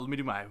Let me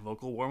do my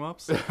vocal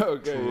warm-ups.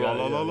 Okay, La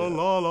la la la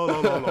la la la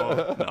la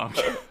la. No, I'm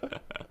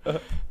kidding.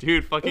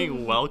 Dude,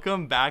 fucking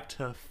welcome back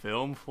to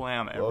Film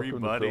Flam, everybody.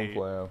 Welcome to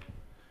Film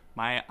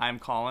Flam. I'm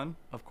Colin,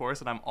 of course,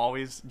 and I'm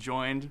always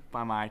joined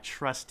by my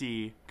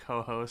trusty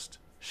co-host,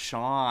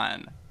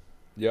 Sean.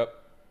 Yep.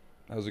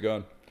 How's it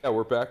going? Yeah,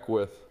 we're back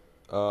with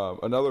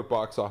another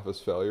box office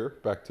failure.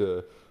 Back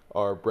to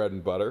our bread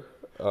and butter.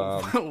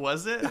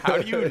 Was it? How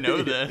do you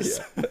know this?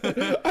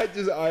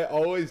 I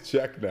always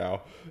check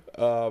now.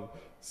 The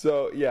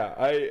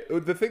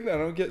thing that I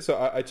don't get,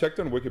 I checked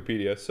on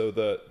Wikipedia. So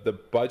the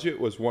budget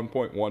was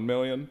 1.1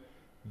 million.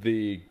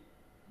 The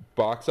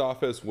box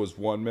office was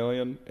 1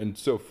 million. And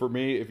so for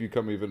me, if you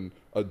come even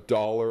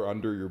 $1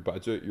 under your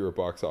budget, you're a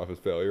box office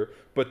failure.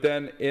 But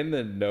then in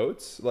the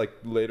notes, like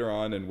later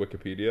on in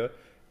Wikipedia,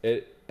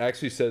 it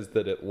actually says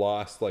that it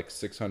lost like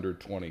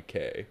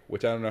 620K,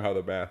 which I don't know how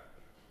the math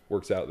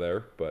works out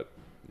there, but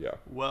yeah.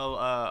 Well,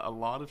 a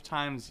lot of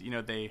times,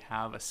 they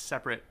have a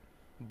separate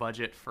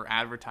budget for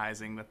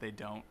advertising that they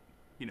don't,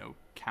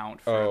 count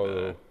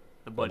for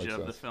the budget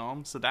of the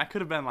film. So that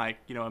could have been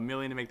like, $1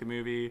 million to make the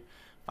movie,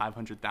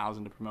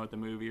 500,000 to promote the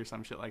movie or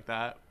some shit like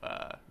that.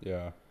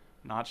 Yeah.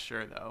 Not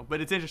sure though, but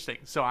it's interesting.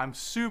 So I'm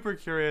super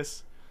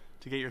curious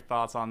to get your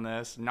thoughts on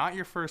this. Not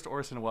your first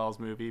Orson Welles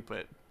movie,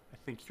 but I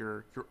think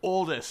your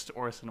oldest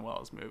Orson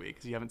Welles movie,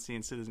 because you haven't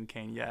seen Citizen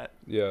Kane yet.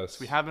 Yes.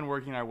 So we have been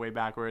working our way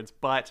backwards,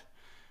 but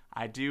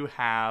I do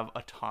have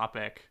a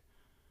topic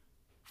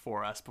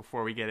for us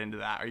before we get into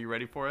that. Are you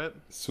ready for it?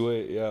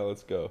 Sweet. Yeah,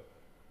 let's go.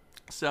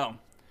 So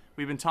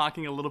we've been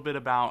talking a little bit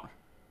about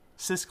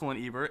Siskel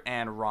and Ebert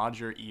and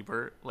Roger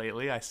Ebert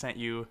lately. I sent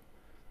you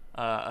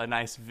a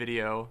nice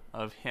video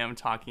of him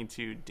talking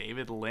to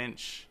David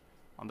Lynch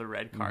on the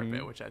red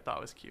carpet, which I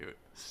thought was cute.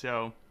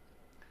 So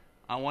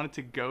I wanted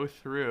to go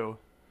through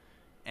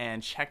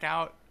and check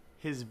out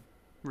his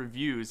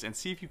reviews and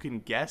see if you can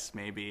guess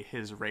maybe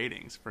his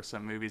ratings for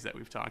some movies that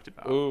we've talked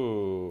about.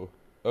 Ooh.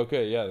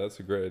 Okay, yeah, that's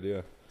a great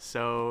idea.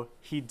 So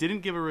he didn't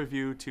give a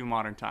review to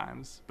Modern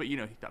Times, but he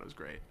thought it was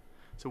great.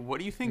 So what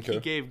do you think he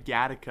gave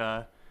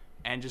Gattaca?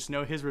 And just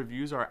know his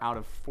reviews are out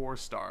of 4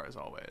 stars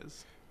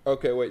always.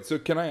 Okay, wait. So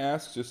can I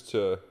ask, just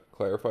to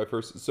clarify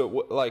first? So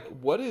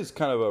what is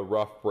kind of a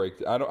rough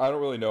break? I don't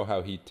really know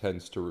how he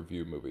tends to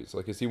review movies.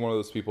 Like, is he one of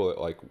those people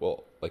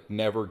that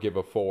never give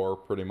a 4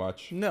 pretty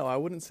much? No, I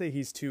wouldn't say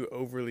he's too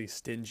overly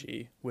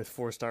stingy with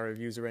 4-star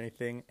reviews or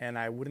anything, and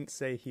I wouldn't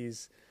say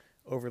he's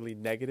overly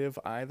negative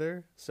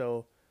either.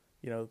 So,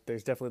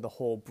 there's definitely the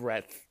whole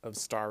breadth of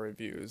star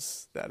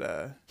reviews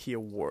that he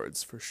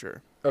awards for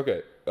sure.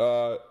 Okay,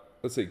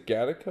 let's see.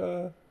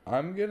 Gattaca,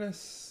 I'm gonna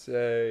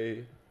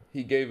say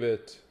he gave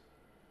it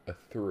a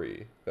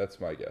 3. That's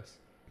my guess.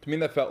 To me,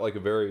 that felt like a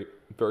very,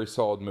 very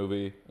solid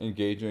movie.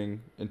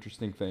 Engaging,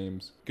 interesting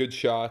themes, good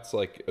shots,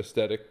 like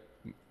aesthetic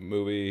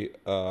movie.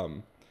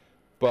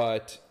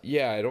 But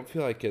yeah, I don't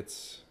feel like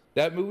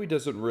that movie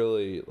doesn't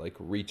really like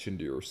reach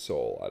into your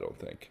soul. I don't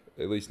think,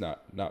 at least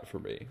not for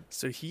me.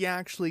 So he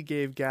actually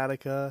gave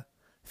Gattaca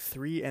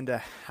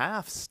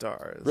 3.5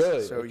 stars.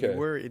 Really? So okay. You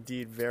were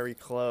indeed very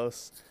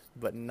close,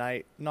 but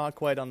not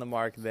quite on the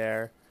mark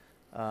there.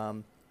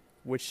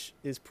 Which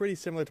is pretty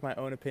similar to my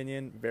own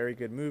opinion. Very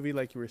good movie,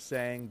 like you were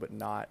saying, but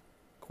not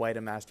quite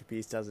a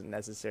masterpiece. Doesn't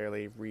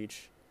necessarily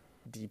reach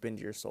deep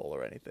into your soul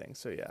or anything.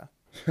 So yeah.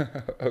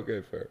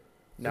 Okay, fair.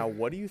 Now,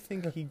 what do you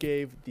think he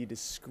gave The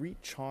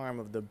Discreet Charm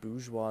of the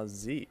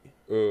Bourgeoisie?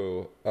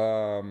 Ooh,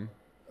 oh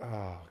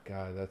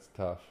god, that's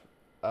tough.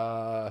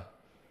 I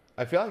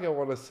feel like I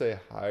want to say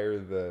higher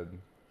than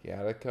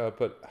Gattaca,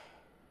 but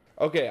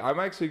okay, I'm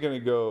actually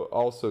gonna go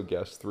also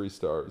guess 3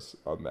 stars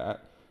on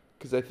that,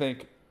 because I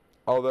think,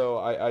 although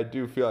I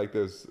do feel like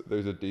there's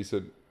a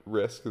decent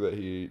risk that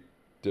he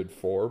did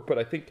 4, but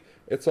I think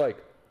it's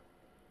like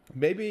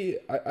maybe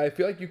I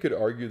feel like you could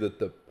argue that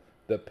the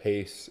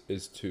pace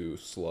is too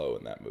slow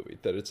in that movie.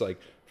 That it's like,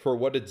 for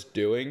what it's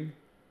doing,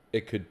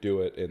 it could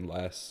do it in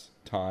less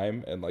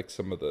time, and like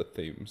some of the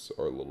themes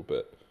are a little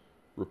bit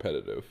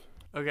repetitive.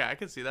 Okay, I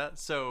can see that.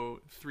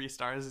 So 3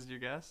 stars is your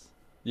guess?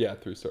 Yeah,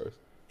 3 stars.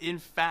 In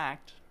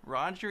fact,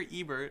 Roger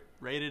Ebert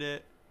rated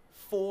it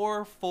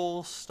 4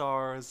 full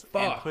stars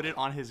and put it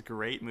on his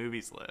great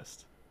movies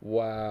list.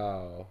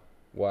 Wow.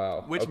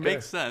 Which okay.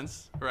 makes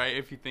sense, right,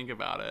 if you think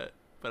about it.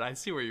 But I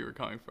see where you were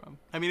coming from.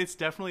 I mean, it's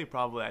definitely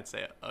probably, I'd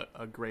say,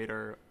 a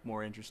greater,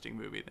 more interesting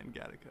movie than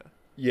Gattaca.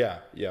 Yeah,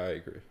 I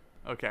agree.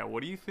 Okay,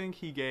 what do you think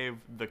he gave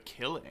The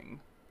Killing,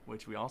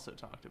 which we also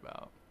talked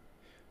about?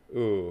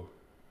 Ooh,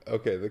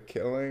 okay, The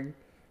Killing.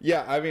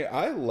 Yeah, I mean,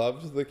 I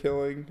loved The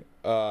Killing.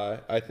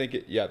 I think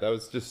that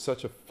was just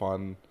such a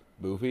fun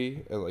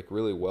movie and like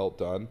really well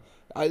done.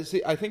 I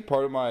feel like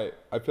part of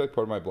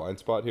my blind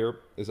spot here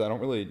is I don't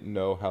really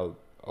know how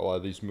a lot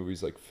of these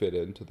movies like fit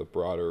into the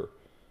broader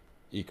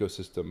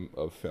ecosystem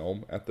of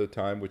film at the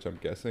time, which I'm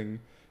guessing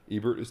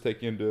Ebert is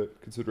taking into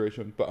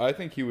consideration. But I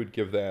think he would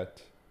give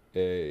that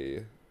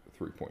a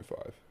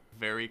 3.5.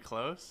 Very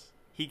close.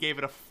 He gave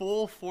it a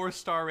full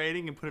 4-star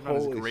rating and put it on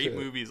his Holy great shit.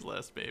 movies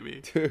list,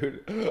 baby.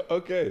 Dude,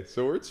 okay,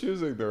 so we're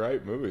choosing the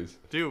right movies.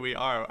 Dude, we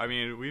are. I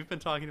mean, we've been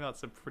talking about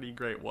some pretty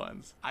great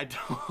ones. I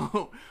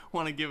don't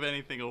want to give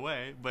anything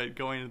away, but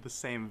going into the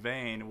same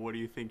vein, what do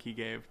you think he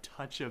gave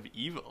Touch of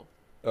Evil?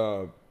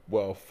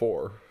 Well,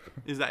 4.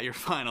 Is that your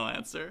final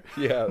answer?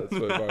 Yeah, that's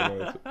my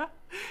final answer.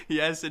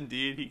 Yes,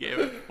 indeed. He gave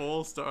it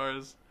full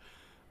stars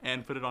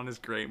and put it on his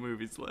great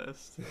movies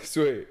list.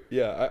 Sweet.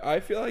 Yeah, I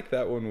feel like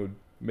that one would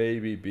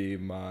maybe be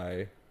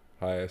my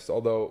highest.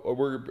 Although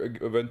we're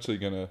eventually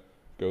gonna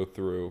go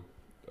through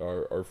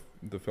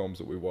the films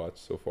that we watched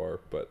so far.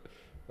 But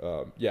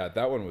yeah,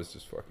 that one was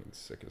just fucking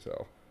sick as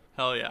hell.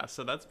 Hell yeah.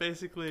 So that's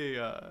basically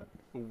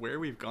where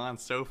we've gone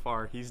so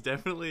far. He's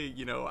definitely,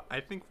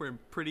 I think we're in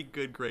pretty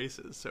good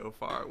graces so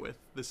far with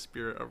the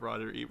spirit of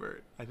Roger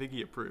Ebert. I think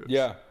he approves.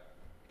 Yeah,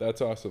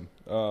 that's awesome.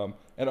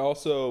 And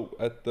also,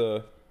 at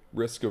the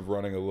risk of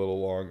running a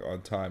little long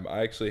on time,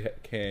 I actually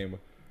came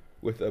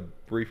with a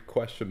brief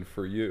question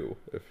for you,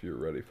 if you're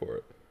ready for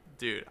it.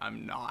 Dude,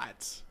 I'm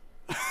not.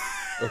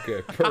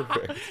 Okay,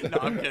 perfect. No,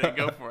 I'm kidding.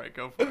 Go for it.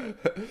 Go for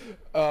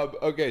it.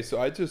 Okay,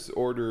 so I just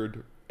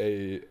ordered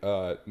a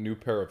new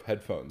pair of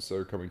headphones that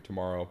are coming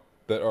tomorrow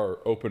that are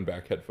open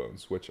back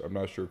headphones, which I'm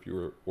not sure if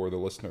you or the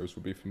listeners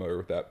would be familiar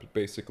with that, but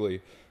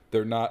basically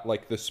they're not,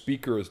 like, the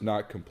speaker is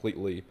not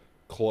completely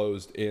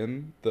closed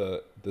in.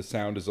 The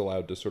sound is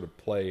allowed to sort of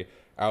play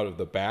out of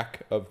the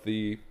back of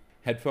the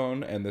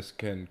headphone, and this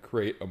can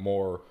create a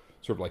more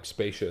sort of like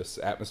spacious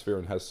atmosphere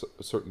and has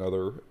certain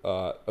other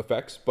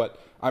effects.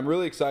 But I'm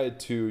really excited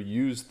to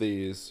use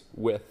these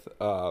with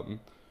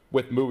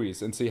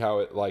movies and see how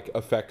it like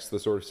affects the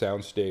sort of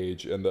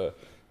soundstage and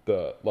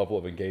the level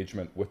of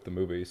engagement with the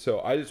movie.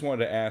 So I just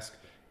wanted to ask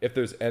if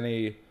there's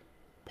any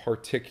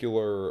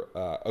particular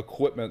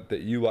equipment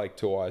that you like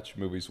to watch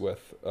movies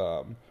with,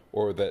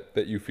 or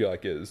that you feel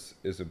like is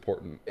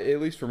important. At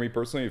least for me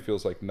personally, it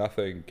feels like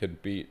nothing can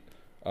beat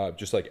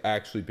just like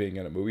actually being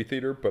in a movie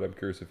theater. But I'm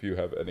curious if you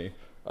have any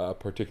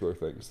particular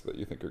things that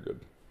you think are good.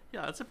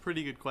 Yeah, that's a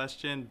pretty good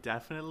question.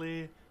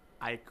 Definitely,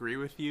 I agree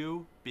with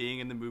you being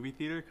in the movie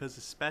theater, because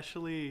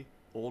especially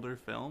older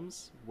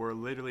films were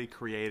literally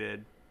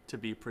created to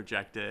be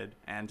projected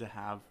and to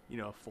have,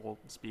 a full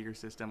speaker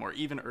system, or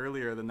even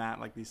earlier than that,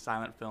 like these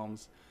silent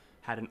films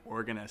had an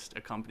organist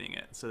accompanying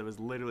it. So it was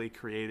literally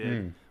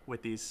created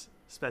with these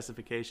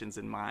specifications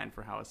in mind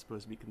for how it's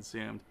supposed to be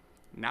consumed.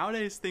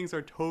 Nowadays, things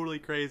are totally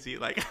crazy.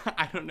 Like,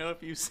 I don't know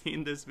if you've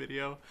seen this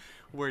video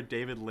where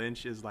David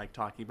Lynch is like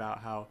talking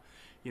about how,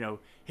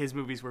 his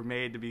movies were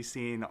made to be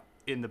seen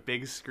in the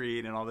big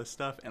screen and all this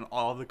stuff. And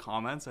all the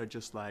comments are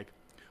just like,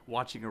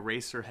 watching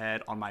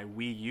Eraserhead on my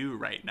Wii U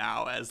right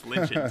now as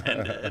Lynch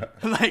intended.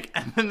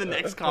 And then the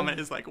next comment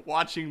is like,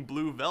 watching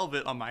Blue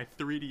Velvet on my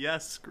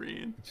 3DS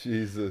screen.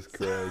 Jesus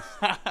Christ.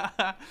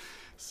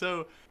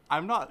 So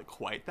I'm not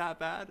quite that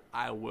bad.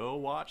 I will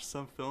watch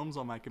some films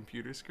on my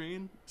computer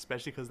screen,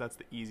 especially because that's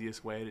the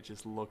easiest way to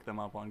just look them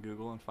up on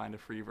Google and find a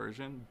free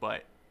version.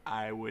 But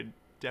I would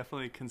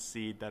definitely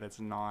concede that it's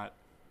not,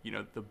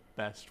 the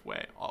best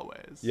way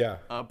always. Yeah.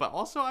 But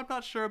also, I'm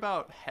not sure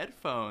about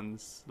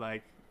headphones.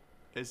 Like,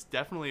 it's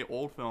definitely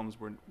old films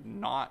were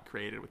not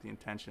created with the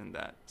intention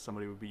that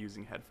somebody would be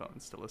using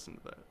headphones to listen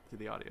to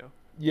the audio.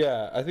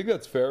 Yeah, I think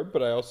that's fair,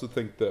 but I also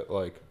think that,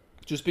 like,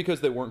 just because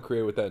they weren't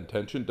created with that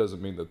intention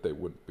doesn't mean that they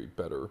wouldn't be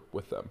better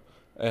with them.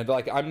 And,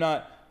 like,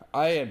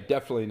 I am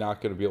definitely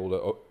not going to be able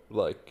to,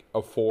 like,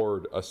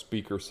 afford a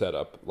speaker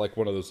setup, like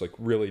one of those, like,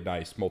 really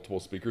nice multiple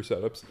speaker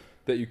setups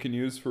that you can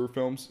use for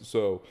films.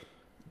 So,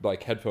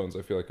 like, headphones,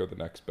 I feel like, are the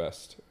next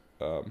best.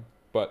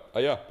 But,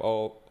 yeah,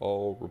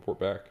 I'll report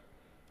back.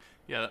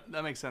 Yeah,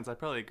 that makes sense. I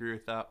probably agree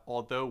with that.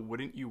 Although,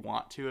 wouldn't you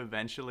want to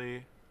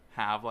eventually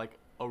have, like,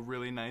 a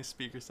really nice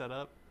speaker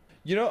setup?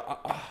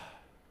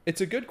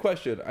 It's a good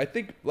question. I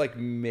think, like,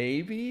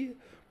 maybe,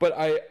 but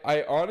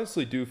I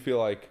honestly do feel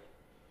like,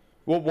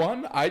 well,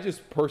 one, I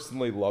just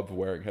personally love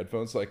wearing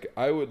headphones. Like,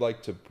 I would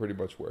like to pretty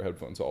much wear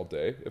headphones all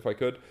day if I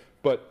could.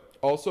 But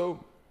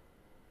also,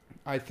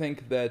 I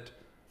think that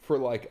for,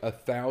 like,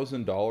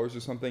 $1,000 or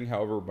something,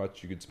 however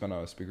much you could spend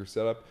on a speaker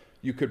setup,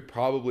 you could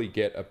probably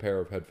get a pair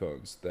of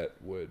headphones that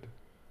would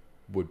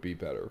be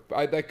better.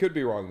 That could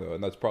be wrong, though,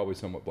 and that's probably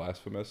somewhat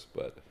blasphemous,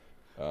 but...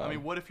 I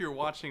mean, what if you're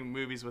watching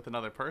movies with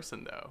another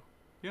person, though?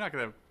 You're not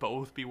going to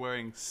both be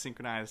wearing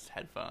synchronized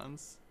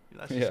headphones.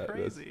 That's just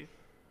crazy.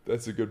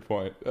 That's a good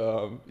point.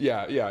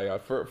 Yeah.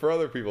 For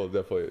other people,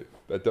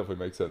 that definitely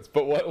makes sense.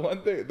 But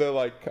one thing, the,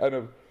 like, kind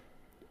of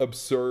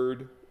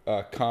absurd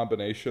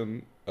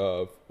combination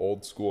of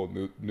old school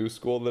and new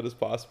school that is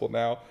possible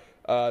now.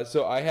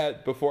 So I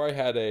had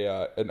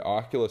an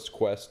Oculus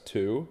Quest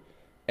 2,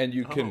 and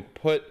you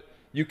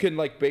can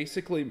like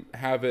basically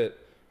have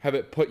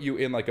it put you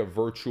in like a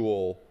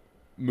virtual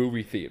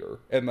movie theater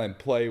and then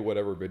play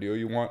whatever video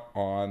you want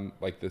on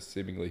like this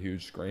seemingly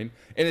huge screen,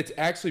 and it's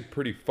actually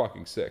pretty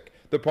fucking sick.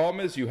 The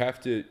problem is you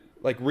have to,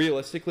 like,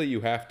 realistically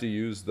you have to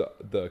use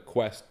the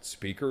Quest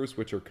speakers,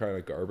 which are kind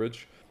of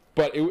garbage,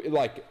 but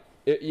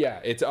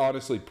it's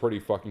honestly pretty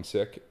fucking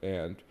sick,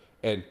 and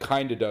and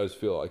kind of does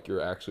feel like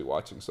you're actually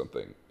watching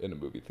something in a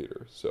movie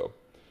theater. So,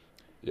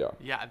 yeah.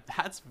 Yeah,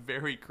 that's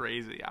very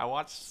crazy. I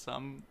watched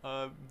some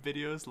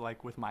videos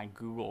like with my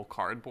Google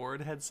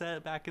Cardboard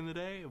headset back in the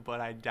day,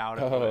 but I doubt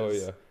it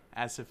was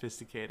as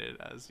sophisticated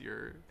as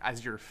your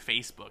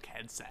Facebook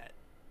headset.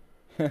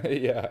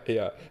 Yeah,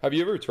 yeah. Have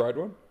you ever tried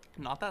one?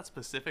 Not that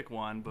specific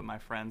one, but my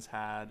friends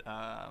had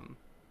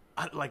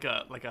like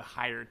a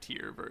higher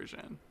tier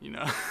version, you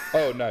know.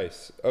 Oh,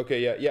 nice.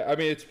 Okay, yeah, yeah. I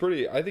mean,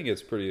 I think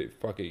it's pretty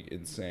fucking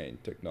insane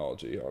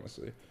technology,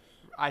 honestly.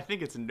 I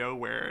think it's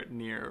nowhere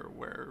near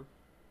where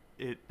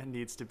it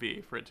needs to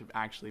be for it to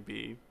actually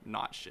be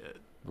not shit.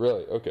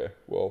 Really? Okay.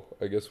 Well,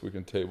 I guess we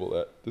can table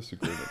that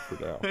disagreement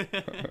for now.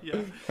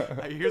 Yeah.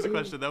 Here's a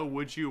question though: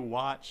 would you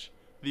watch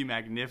the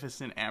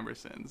Magnificent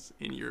Ambersons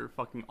in your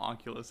fucking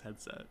Oculus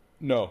headset?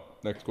 No.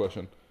 Next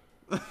question.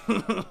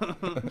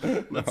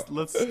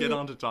 Let's get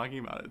on to talking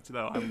about it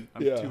though. I'm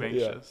too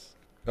anxious.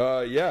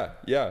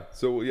 Yeah.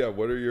 So yeah,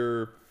 what are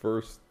your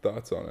first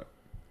thoughts on it?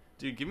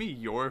 Dude, give me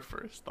your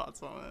first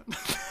thoughts on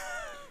it.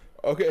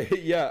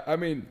 Okay, yeah. I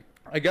mean,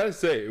 I gotta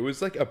say, it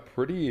was like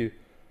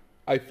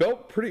I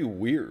felt pretty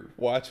weird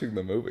watching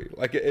the movie.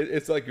 Like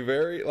it's like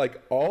very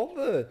like all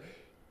the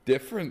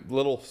different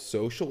little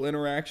social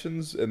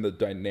interactions and the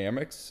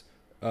dynamics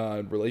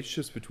and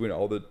relationships between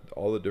all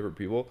the different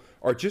people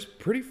are just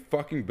pretty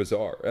fucking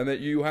bizarre. And that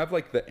you have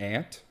like the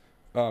aunt,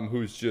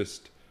 who's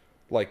just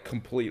like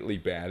completely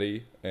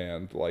batty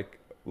and like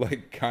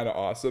kind of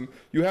awesome.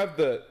 You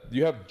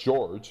have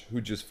George, who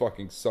just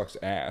fucking sucks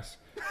ass.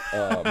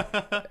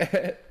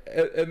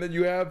 And then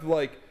you have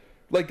like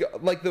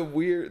the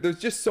weird, there's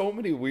just so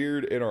many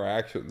weird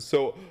interactions.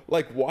 So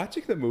like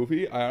watching the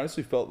movie, I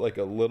honestly felt like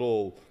a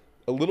little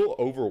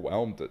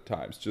overwhelmed at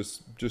times,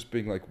 just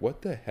being like,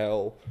 what the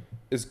hell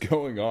is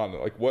going on?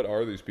 Like, what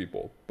are these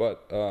people?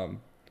 But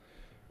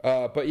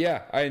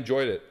yeah, I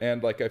enjoyed it.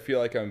 And like, I feel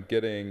like I'm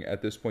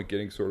at this point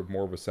getting sort of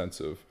more of a sense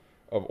of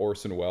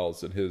Orson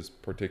Welles and his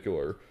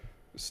particular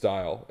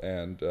style.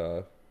 And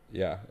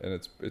yeah, and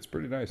it's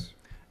pretty nice.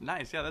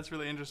 Nice. Yeah, that's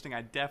really interesting.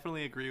 I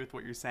definitely agree with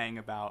what you're saying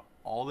about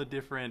all the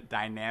different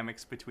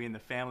dynamics between the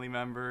family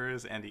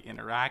members and the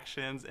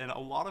interactions. And a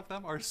lot of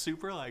them are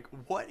super like,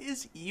 what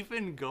is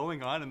even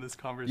going on in this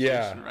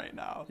conversation right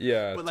now?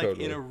 Yeah, but like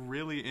totally. in a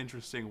really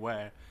interesting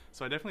way.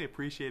 So I definitely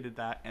appreciated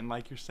that. And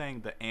like you're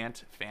saying, the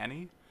Aunt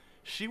Fanny,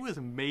 she was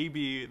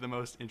maybe the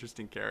most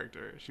interesting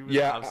character. She was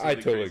I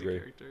totally agree.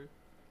 Character.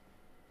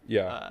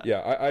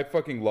 Yeah, I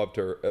fucking loved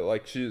her.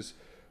 Like, she's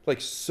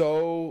like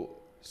so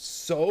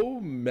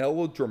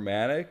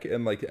melodramatic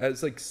and like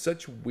has like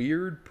such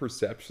weird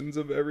perceptions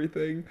of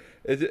everything.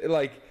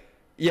 Like,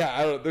 yeah,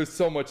 I don't know, there's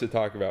so much to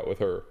talk about with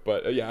her,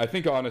 but yeah, I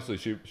think honestly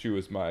she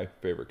was my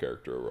favorite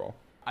character overall.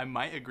 I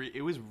might agree.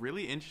 It was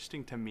really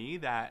interesting to me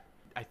that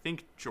I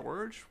think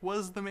George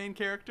was the main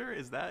character.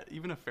 Is that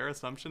even a fair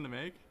assumption to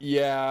make?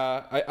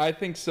 Yeah, I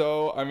think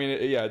so. I mean,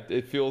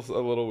 it feels a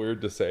little weird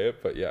to say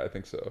it, but yeah, I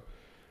think so.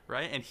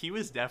 Right? And he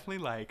was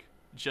definitely like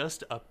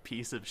just a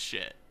piece of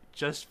shit.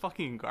 Just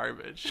fucking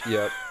garbage.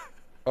 Yep.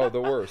 Oh, the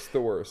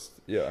worst.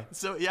 Yeah.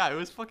 So yeah, it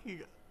was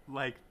fucking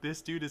like,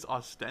 this dude is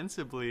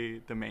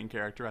ostensibly the main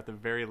character, at the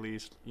very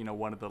least, you know,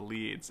 one of the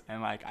leads,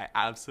 and like I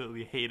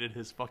absolutely hated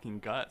his fucking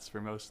guts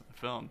for most of the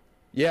film.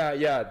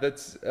 Yeah,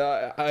 that's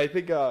I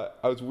think I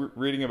was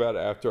reading about it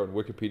after on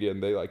Wikipedia,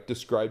 and they like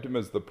described him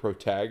as the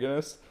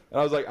protagonist,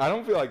 and I was like, I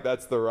don't feel like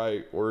that's the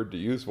right word to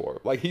use for him.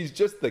 Like, he's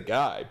just the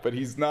guy, but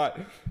he's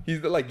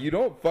like, you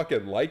don't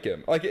fucking like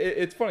him. Like,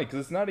 it's funny because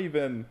it's not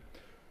even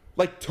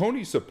like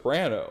Tony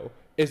Soprano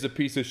is a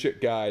piece of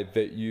shit guy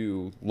that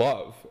you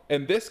love,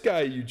 and this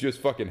guy you just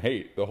fucking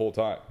hate the whole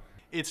time.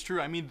 It's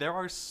true. I mean, there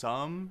are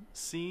some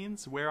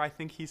scenes where I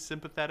think he's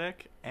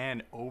sympathetic,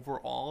 and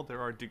overall there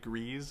are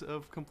degrees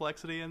of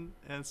complexity and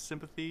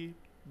sympathy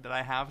that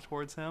I have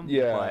towards him.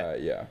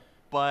 Yeah.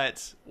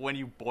 But when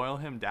you boil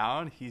him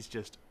down, he's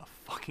just a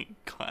fucking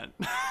cunt.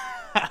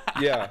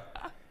 Yeah.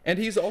 And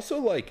he's also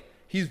like,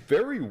 he's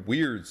very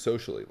weird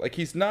socially. Like,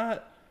 he's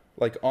not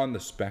like on the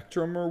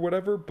spectrum or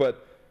whatever,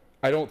 but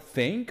I don't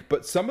think,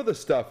 but some of the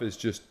stuff is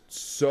just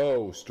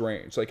so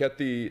strange. Like at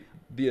the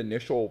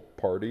initial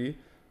party,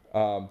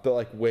 the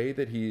like way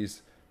that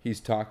he's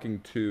talking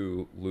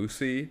to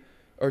Lucy,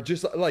 or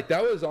just like,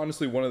 that was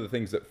honestly one of the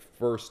things that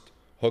first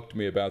hooked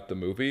me about the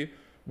movie,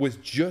 was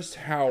just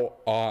how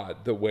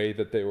odd the way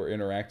that they were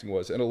interacting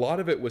was. And a lot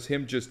of it was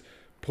him just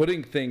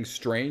putting things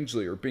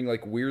strangely or being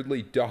like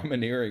weirdly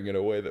domineering in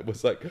a way that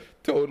was like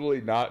totally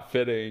not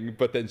fitting,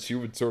 but then she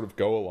would sort of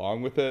go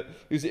along with it.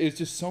 It was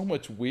just so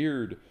much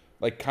weird,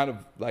 like kind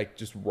of like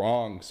just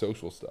wrong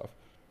social stuff.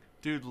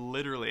 Dude,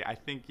 literally, I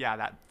think, yeah,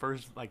 that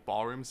first, like,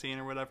 ballroom scene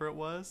or whatever it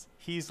was,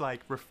 he's, like,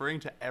 referring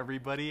to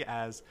everybody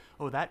as,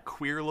 oh, that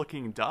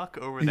queer-looking duck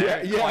over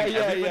there.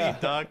 Yeah.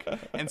 Duck,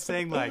 and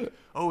saying, like,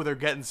 oh, they're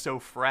getting so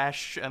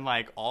fresh, and,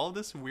 like, all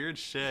this weird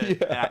shit.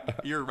 Yeah.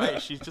 You're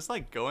right, she's just,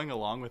 like, going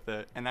along with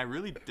it, and I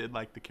really did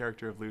like the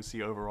character of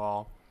Lucy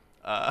overall.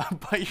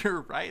 But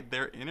you're right,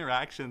 their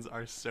interactions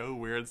are so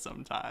weird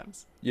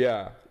sometimes.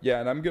 Yeah,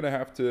 and I'm gonna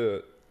have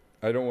to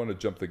I don't want to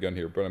jump the gun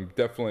here, but I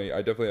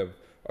definitely have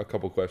a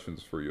couple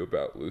questions for you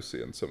about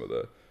Lucy and some of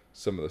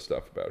the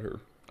stuff about her.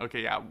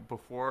 Okay, yeah.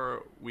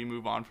 Before we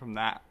move on from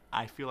that,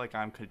 I feel like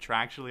I'm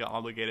contractually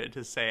obligated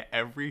to say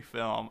every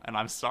film, and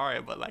I'm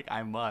sorry, but like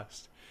I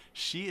must.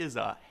 She is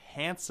a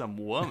handsome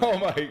woman. Oh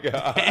my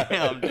god!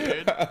 Damn,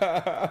 dude.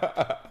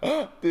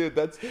 Dude,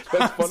 that's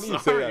funny you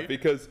say that,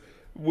 because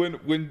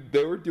when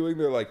they were doing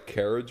their like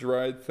carriage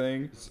ride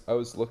thing, I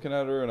was looking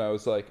at her and I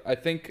was like, I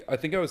think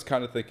I was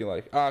kind of thinking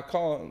like,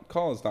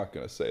 Colin's not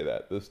gonna say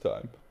that this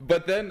time.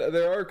 But then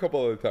there are a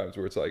couple other times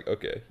where it's like,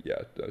 okay,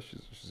 yeah, no,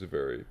 she's a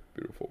very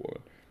beautiful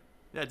woman.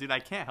 Yeah, dude, I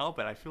can't help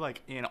it. I feel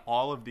like in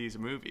all of these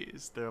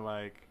movies, they're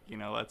like,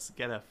 let's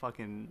get a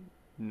fucking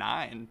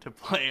 9 to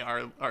play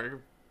our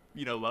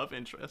love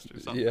interest or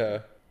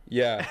something.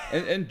 Yeah.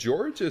 And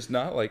George is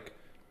not like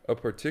a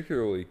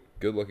particularly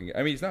good looking. I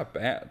mean, he's not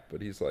bad,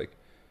 but he's like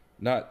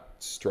not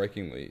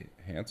strikingly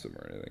handsome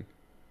or anything.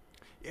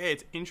 Yeah,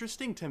 it's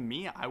interesting to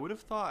me. I would have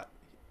thought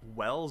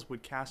Wells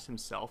would cast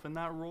himself in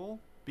that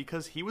role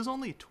because he was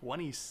only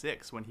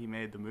 26 when he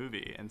made the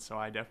movie, and so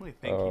I definitely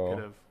think he could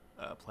have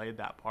played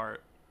that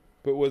part.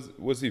 But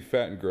was he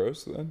fat and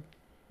gross then?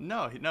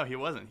 No, he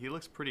wasn't. He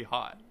looks pretty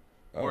hot.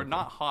 Or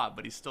not hot,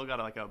 but he's still got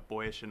like a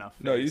boyish enough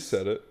face. No, you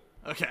said it.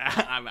 Okay,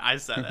 I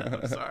said it.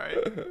 I'm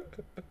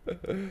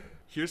sorry.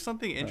 Here's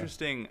something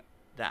interesting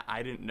that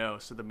I didn't know.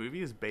 So the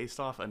movie is based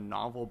off a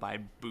novel by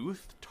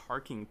Booth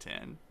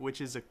Tarkington,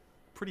 which is a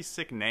pretty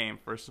sick name,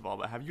 first of all.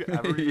 But have you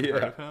ever even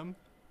heard of him?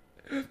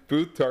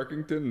 Booth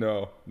Tarkington?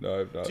 No,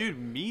 I've not. Dude,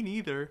 me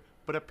neither.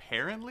 But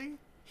apparently,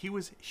 he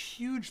was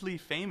hugely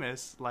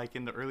famous, like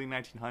in the early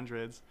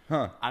 1900s.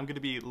 Huh. I'm going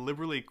to be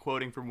liberally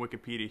quoting from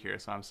Wikipedia here,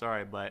 so I'm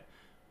sorry, but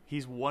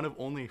he's one of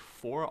only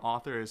 4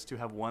 authors to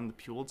have won the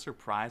Pulitzer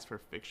Prize for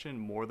fiction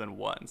more than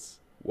once.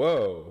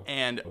 Whoa.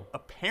 And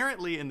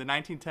apparently in the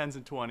 1910s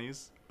and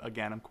 20s,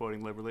 again, I'm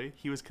quoting liberally,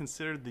 he was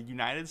considered the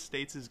United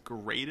States'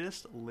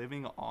 greatest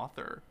living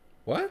author.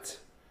 What?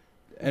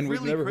 And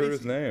really we've never crazy. heard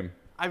his name.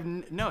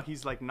 No,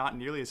 he's like not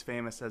nearly as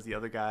famous as the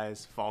other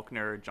guys,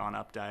 Faulkner, John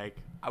Updike.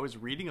 I was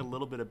reading a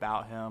little bit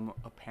about him.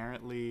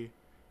 Apparently,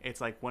 it's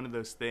like one of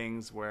those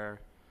things where,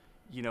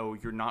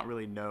 you're not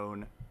really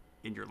known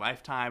in your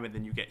lifetime and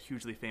then you get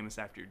hugely famous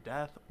after your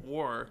death,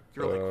 or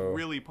you're like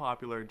really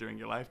popular during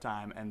your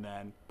lifetime and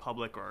then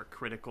public or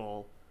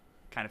critical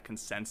kind of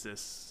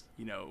consensus,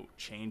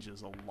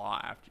 changes a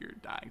lot after you're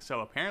dying.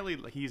 So apparently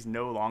he's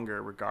no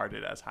longer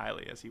regarded as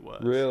highly as he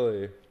was.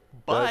 Really?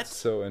 But that's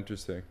so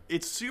interesting.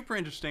 It's super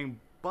interesting,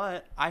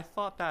 but I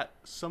thought that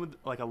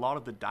a lot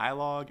of the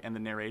dialogue and the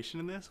narration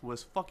in this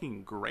was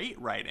fucking great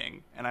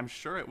writing, and I'm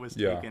sure it was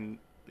taken,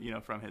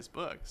 from his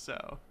book.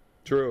 So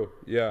true.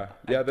 Yeah.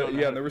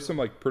 There were some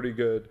like pretty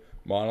good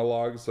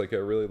monologues. Like I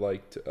really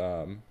liked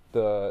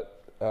the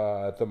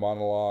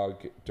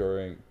monologue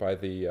by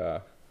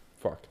the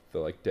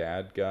like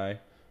dad guy,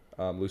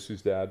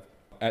 Lucy's dad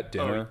at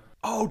dinner.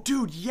 Oh,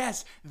 dude,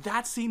 yes,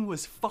 that scene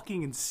was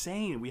fucking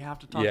insane. We have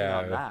to talk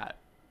about that.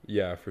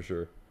 Yeah, for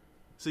sure.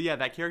 So yeah,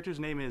 that character's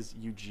name is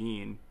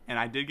Eugene, and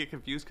I did get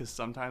confused because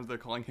sometimes they're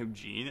calling him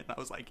Gene, and I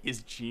was like,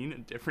 is Gene a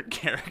different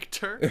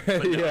character?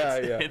 But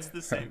no, it's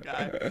the same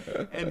guy.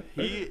 And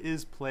he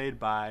is played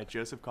by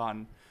Joseph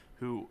Cotton,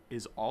 who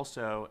is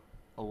also,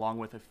 along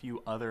with a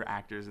few other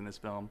actors in this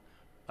film,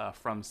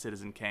 from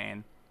Citizen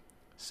Kane.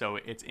 So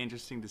it's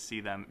interesting to see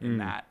them in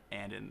that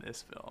and in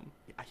this film.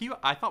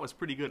 I thought was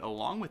pretty good.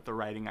 Along with the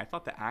writing, I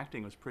thought the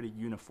acting was pretty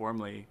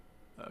uniformly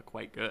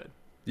quite good.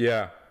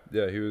 Yeah,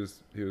 he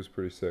was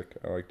pretty sick.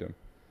 I liked him.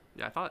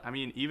 Yeah,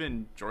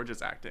 even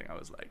George's acting, I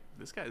was like,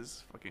 this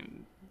guy's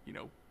fucking,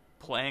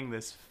 playing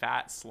this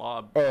fat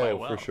slob quite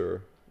well. For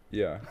sure.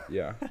 Yeah.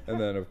 And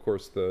then, of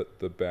course, the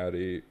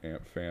baddie,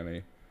 Aunt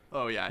Fanny.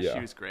 Oh, yeah,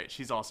 she was great.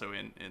 She's also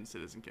in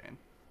Citizen Kane.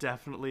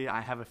 Definitely,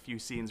 I have a few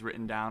scenes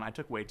written down. I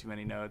took way too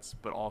many notes,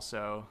 but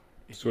also,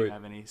 if you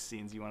have any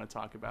scenes you want to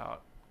talk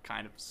about,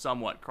 kind of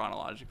somewhat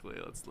chronologically,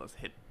 let's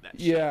hit that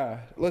shit. Yeah,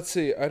 let's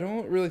see. I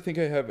don't really think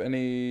I have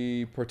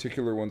any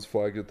particular ones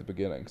flagged at the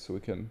beginning, so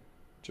we can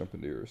jump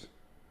into yours.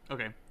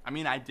 Okay.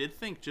 I did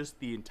think just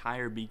the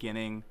entire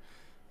beginning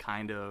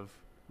kind of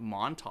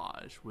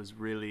montage was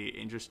really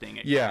interesting.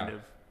 It kind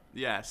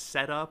of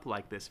set up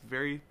like this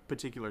very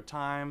particular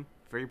time,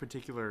 very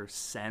particular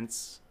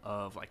sense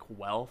of like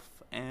wealth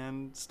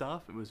and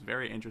stuff. It was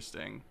very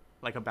interesting,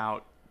 like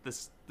about the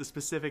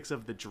specifics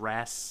of the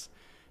dress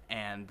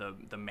and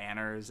the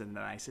manners and the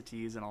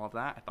niceties and all of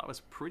that. I thought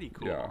was pretty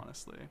cool,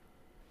 honestly.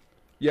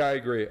 Yeah, I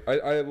agree.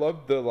 I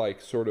love the like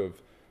sort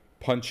of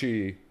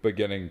punchy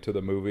beginning to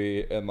the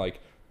movie, and like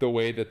the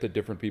way that the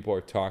different people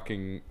are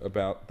talking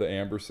about the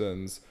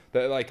Ambersons.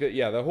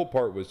 The whole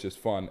part was just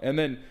fun. And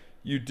then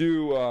you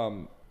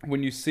do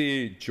when you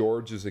see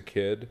George as a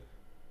kid,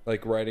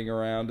 like riding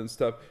around and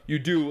stuff, you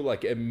do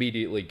like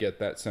immediately get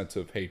that sense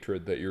of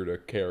hatred that you're to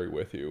carry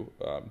with you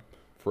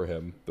for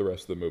him the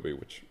rest of the movie,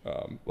 which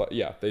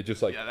they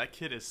just like that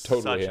kid is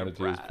totally such handed a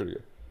to you. It's brat. pretty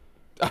good.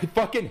 I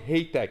fucking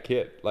hate that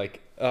kid.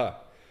 Like one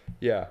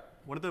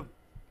of the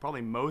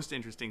probably most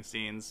interesting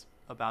scenes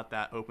about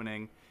that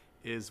opening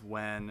is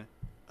when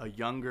a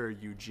younger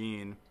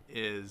Eugene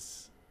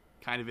is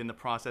kind of in the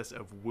process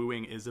of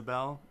wooing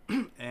Isabel.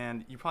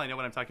 And you probably know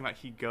what I'm talking about.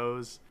 He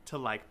goes to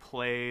like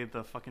play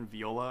the fucking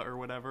viola or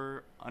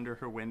whatever under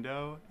her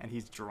window, and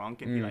he's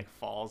drunk and he like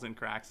falls and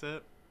cracks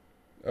it.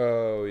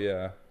 Oh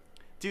yeah.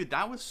 Dude,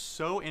 that was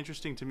so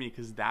interesting to me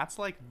because that's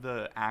like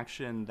the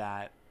action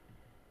that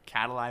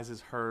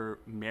catalyzes her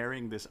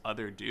marrying this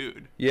other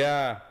dude.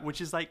 Yeah.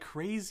 Which is like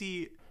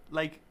crazy.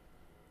 Like,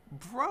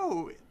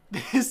 bro,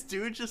 this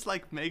dude just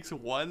like makes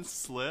one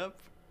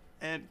slip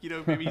and, you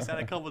know, maybe he's had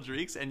a couple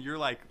drinks and you're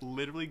like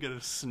literally gonna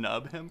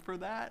snub him for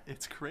that.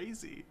 It's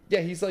crazy.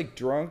 Yeah, he's like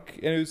drunk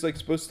and it was like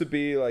supposed to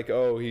be like,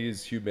 oh,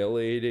 he's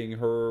humiliating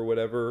her or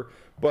whatever.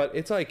 But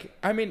it's like,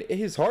 I mean,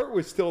 his heart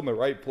was still in the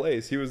right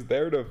place. He was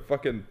there to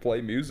fucking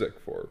play music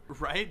for her.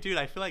 Right, dude?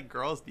 I feel like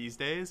girls these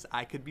days,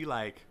 I could be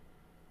like,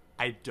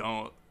 I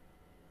don't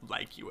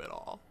like you at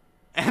all.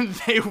 And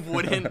they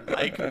wouldn't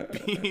like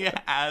be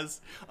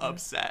as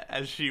upset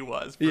as she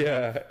was for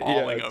him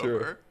falling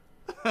over.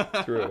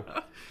 True.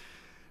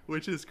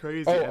 Which is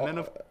crazy. Oh,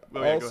 and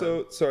then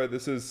also, sorry,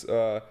 this is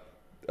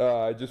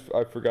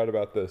I forgot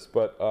about this,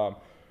 but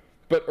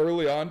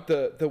early on,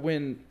 the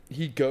when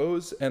he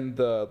goes and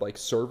the like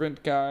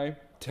servant guy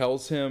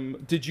tells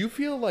him, did you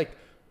feel like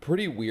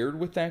pretty weird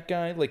with that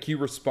guy? Like he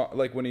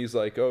like when he's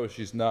like, oh,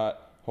 she's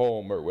not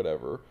home or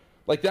whatever.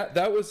 Like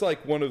that was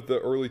like one of the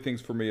early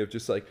things for me of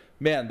just like,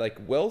 man, like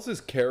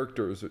Wells's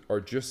characters are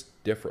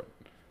just different.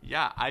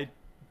 Yeah, I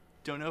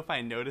don't know if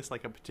I noticed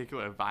like a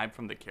particular vibe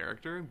from the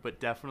character, but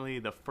definitely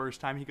the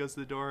first time he goes to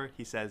the door,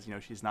 he says, you know,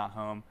 she's not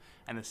home.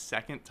 And the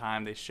second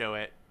time they show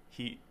it,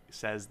 he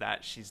says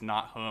that she's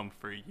not home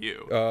for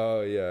you.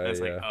 Oh, yeah, and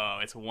it's like, oh,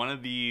 it's one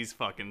of these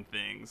fucking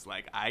things.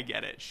 Like, I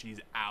get it. She's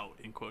out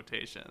in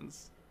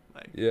quotations.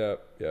 Like,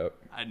 yep.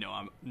 I know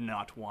I'm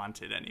not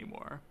wanted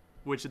anymore.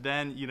 Which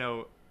then, you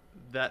know,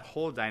 that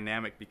whole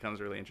dynamic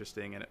becomes really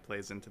interesting and it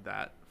plays into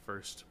that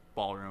first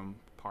ballroom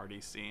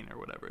party scene or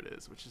whatever it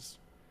is, which is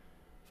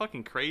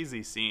fucking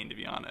crazy scene, to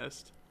be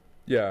honest.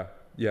 Yeah,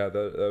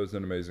 that was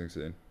an amazing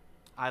scene.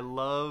 I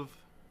love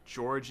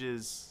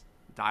George's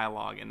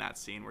dialogue in that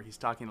scene where he's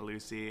talking to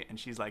Lucy and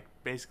she's like,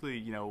 basically,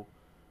 you know,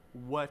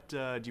 what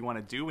do you want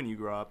to do when you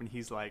grow up? And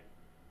he's like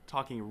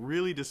talking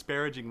really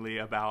disparagingly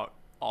about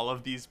all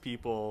of these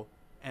people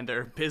and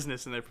their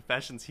business and their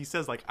professions. He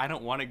says like, I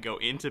don't want to go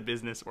into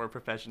business or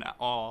profession at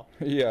all.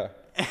 Yeah.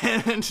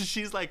 And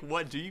she's like,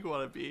 what do you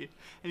want to be?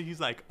 And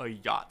he's like, a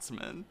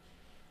yachtsman,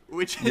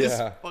 which is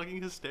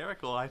fucking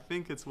hysterical. I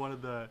think it's one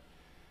of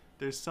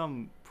there's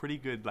some pretty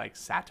good like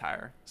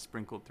satire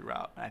sprinkled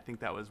throughout. And I think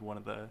that was one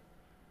of the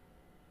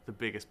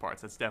biggest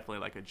parts. That's definitely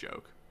like a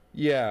joke.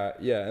 Yeah,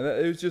 and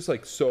it was just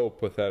like so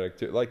pathetic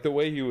too. Like the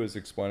way he was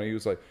explaining, he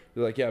was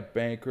like, yeah,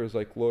 bankers,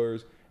 like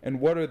lawyers, and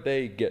what are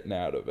they getting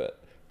out of it?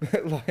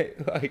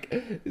 like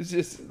it's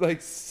just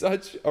like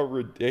such a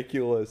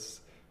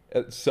ridiculous,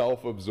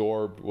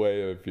 self-absorbed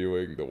way of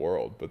viewing the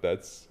world. But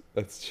that's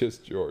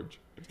just George.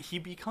 He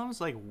becomes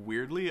like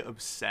weirdly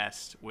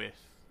obsessed with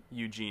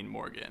Eugene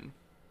Morgan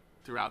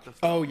throughout the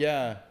film. Oh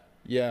yeah.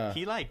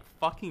 He like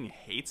fucking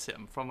hates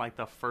him from like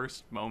the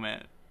first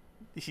moment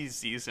he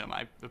sees him.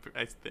 I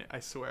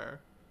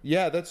swear.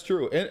 Yeah, that's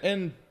true.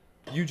 And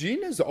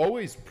Eugene is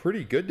always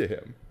pretty good to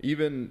him,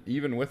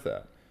 even with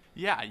that.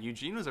 Yeah,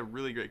 Eugene was a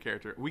really great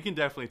character. We can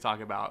definitely talk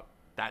about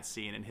that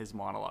scene in his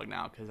monologue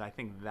now, because I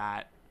think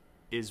that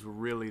is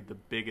really the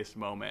biggest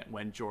moment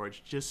when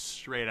George just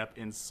straight up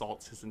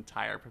insults his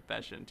entire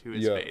profession to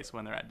his face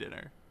when they're at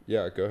dinner.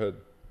 Yeah, go ahead.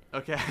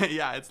 Okay,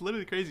 yeah, it's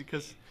literally crazy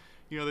because,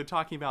 you know, they're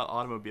talking about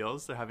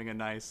automobiles. They're having a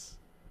nice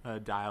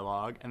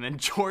dialogue. And then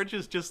George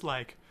is just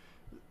like,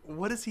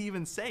 what does he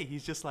even say?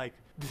 He's just like,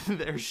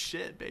 they're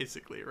shit,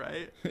 basically,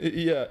 right?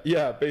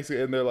 Yeah,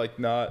 basically. And they're like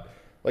not,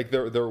 like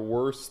they're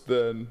worse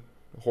than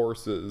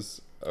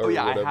horses or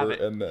whatever. I have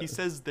it. And he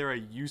says they're a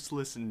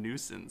useless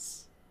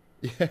nuisance.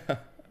 Yeah.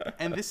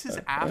 And this is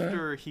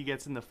after he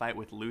gets in the fight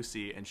with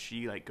Lucy and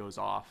she like goes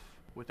off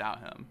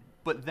without him.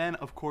 But then,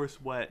 of course,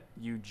 what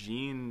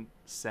Eugene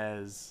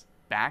says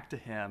back to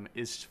him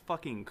is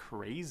fucking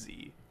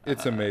crazy.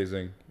 It's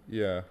amazing.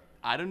 Yeah.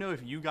 I don't know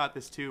if you got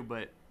this too,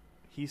 but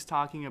he's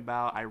talking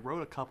about, I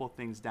wrote a couple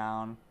things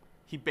down.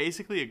 He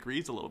basically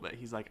agrees a little bit.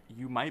 He's like,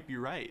 you might be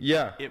right.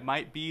 Yeah. It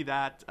might be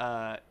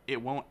that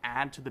it won't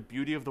add to the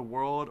beauty of the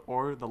world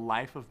or the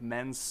life of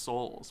men's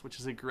souls, which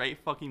is a great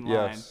fucking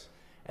line. Yes.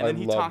 And then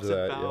he talks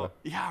that, about,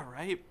 yeah,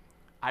 right?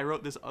 I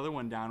wrote this other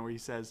one down where he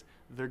says,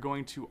 they're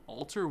going to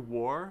alter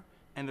war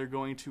and they're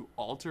going to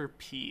alter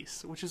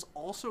peace, which is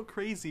also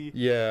crazy.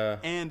 Yeah.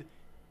 And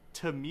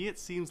to me, it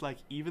seems like,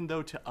 even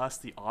though to us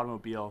the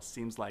automobile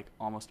seems like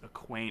almost a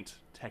quaint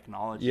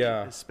technology,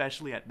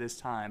 especially at this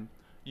time,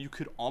 you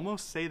could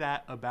almost say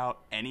that about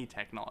any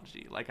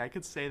technology. Like, I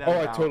could say that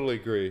about I totally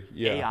agree.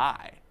 Yeah.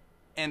 AI.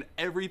 And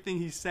everything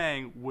he's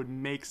saying would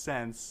make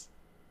sense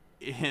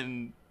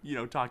in, you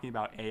know, talking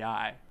about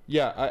AI.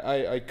 Yeah,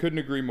 I couldn't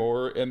agree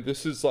more. And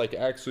this is, like,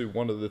 actually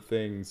one of the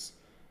things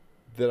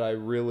that I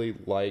really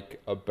like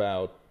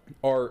about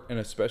art, and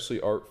especially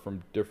art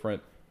from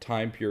different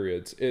time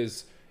periods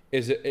is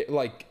it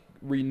like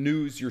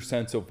renews your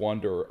sense of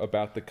wonder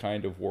about the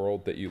kind of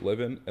world that you live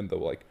in, and the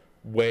like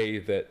way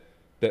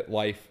that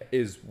life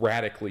is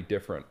radically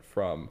different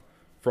from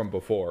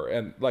before.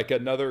 And like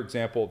another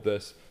example of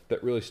this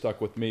that really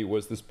stuck with me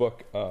was this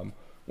book,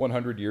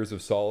 100 Years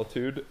of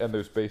Solitude. And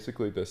there's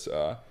basically this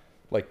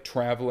like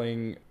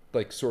traveling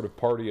like sort of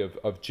party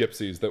of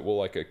gypsies that will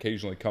like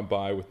occasionally come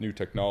by with new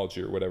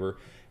technology or whatever.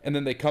 And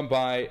then they come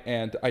by,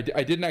 and I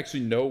didn't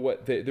actually know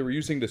what they were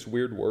using this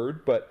weird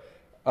word, but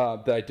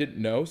that I didn't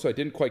know, so I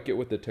didn't quite get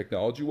what the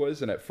technology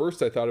was. And at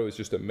first I thought it was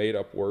just a made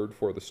up word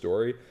for the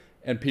story.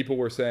 And people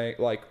were saying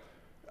like,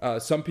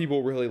 some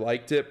people really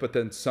liked it, but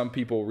then some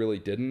people really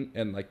didn't.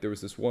 And like there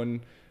was this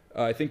one,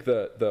 I think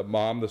the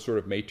mom, the sort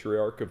of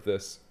matriarch of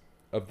this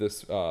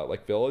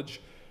like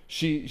village,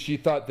 she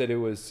thought that it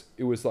was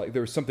like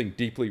there was something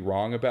deeply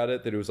wrong about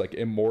it, that it was like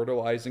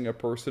immortalizing a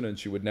person, and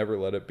she would never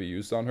let it be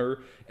used on her.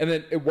 And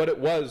then what it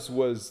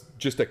was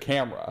just a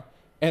camera.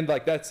 And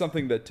like that's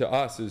something that to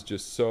us is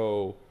just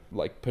so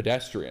like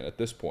pedestrian at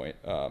this point.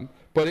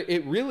 But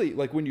it really,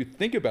 like when you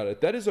think about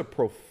it, that is a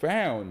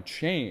profound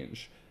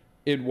change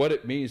in what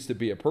it means to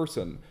be a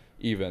person,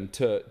 even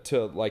to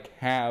like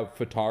have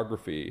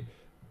photography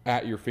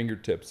at your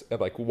fingertips and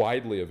like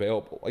widely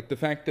available. Like the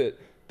fact that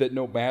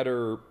no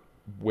matter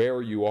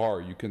where you are,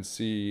 you can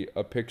see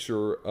a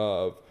picture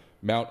of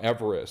Mount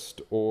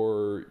Everest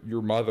or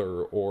your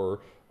mother or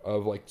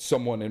of like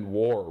someone in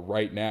war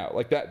right now.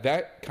 Like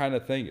that kind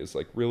of thing is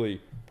like really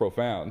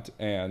profound.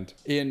 And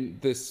in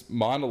this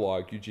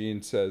monologue,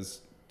 Eugene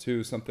says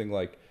too something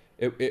like,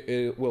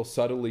 it will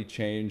subtly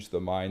change the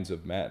minds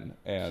of men.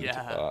 And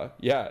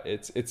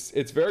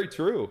it's very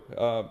true.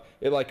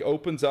 It like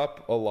opens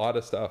up a lot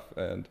of stuff.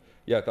 And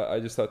yeah,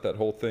 I just thought that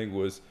whole thing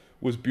was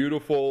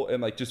beautiful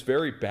and like just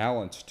very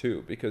balanced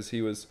too, because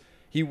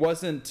he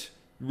wasn't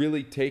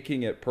really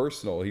taking it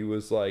personal. He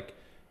was like,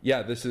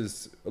 yeah, this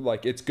is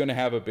like, it's going to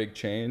have a big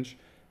change,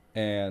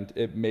 and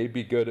it may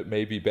be good, it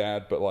may be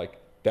bad, but like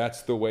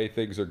that's the way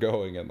things are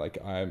going, and like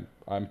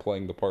I'm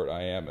playing the part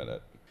I am in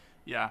it.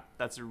 Yeah,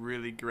 that's a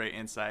really great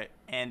insight.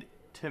 And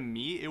to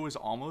me, it was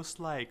almost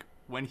like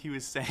when he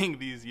was saying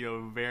these,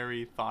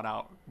 very thought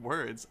out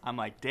words, I'm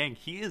like, dang,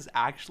 he is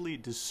actually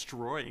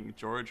destroying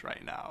George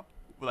right now.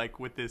 Like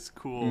with this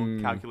cool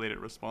calculated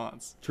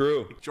response.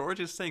 True. Like, George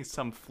is saying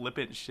some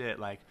flippant shit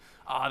like,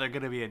 oh, they're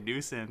going to be a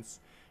nuisance.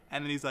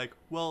 And then he's like,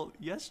 well,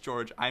 yes,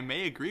 George, I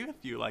may agree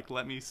with you. Like,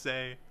 let me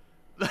say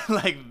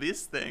like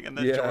this thing. And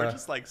then George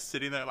is like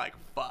sitting there like,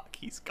 fuck,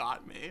 he's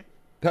got me.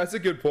 That's a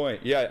good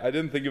point. Yeah, I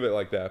didn't think of it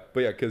like that.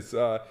 But yeah, because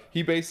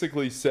he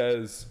basically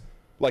says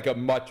like a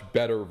much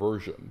better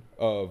version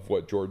of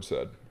what George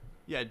said.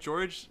 Yeah,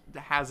 George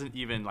hasn't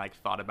even like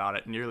thought about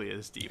it nearly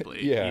as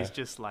deeply. Yeah. He's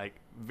just like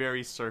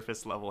very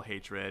surface level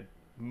hatred.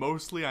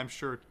 Mostly, I'm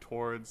sure,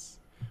 towards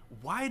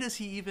why does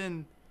he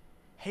even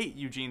hate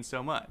Eugene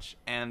so much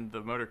and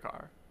the motor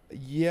car?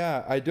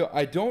 Yeah, I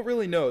don't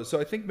really know. So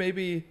I think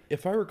maybe,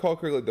 if I recall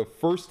correctly, the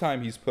first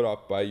time he's put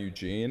off by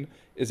Eugene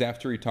is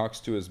after he talks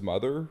to his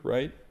mother,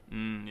 right?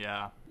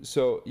 Yeah.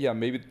 So yeah,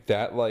 maybe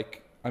that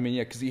like, I mean,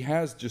 yeah, because he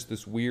has just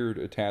this weird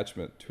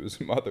attachment to his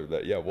mother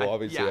that, yeah, we'll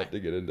obviously have to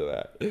get into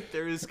that.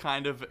 There is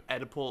kind of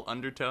Oedipal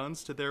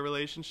undertones to their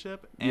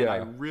relationship, and I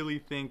really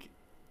think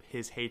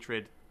his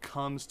hatred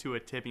comes to a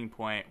tipping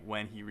point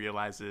when he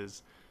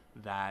realizes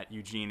that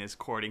Eugene is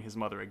courting his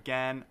mother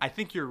again. I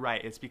think you're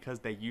right. It's because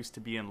they used to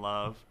be in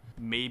love.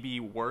 Maybe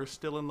were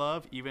still in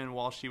love even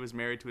while she was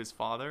married to his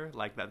father,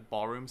 like that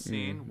ballroom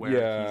scene where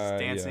he's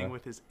dancing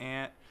with his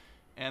aunt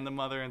and the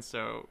mother. And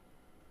so,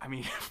 I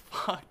mean,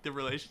 fuck, the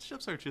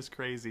relationships are just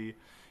crazy.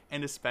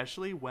 And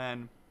especially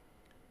when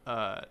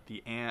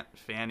the aunt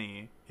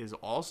Fanny is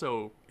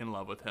also in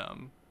love with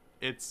him.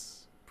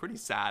 It's pretty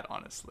sad,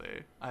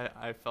 honestly.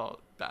 I felt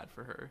bad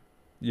for her.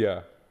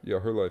 Yeah,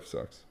 her life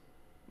sucks.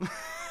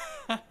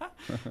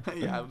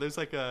 Yeah, there's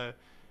like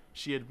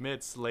she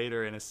admits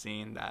later in a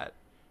scene that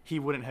he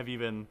wouldn't have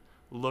even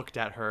looked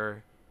at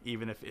her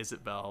even if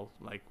Isabel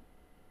like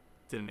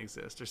didn't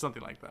exist or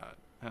something like that.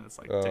 And it's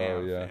like,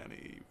 damn,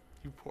 Fanny,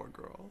 you poor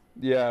girl.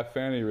 Yeah,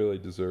 Fanny really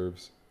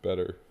deserves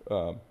better.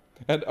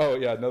 And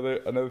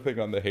another thing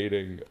on the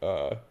hating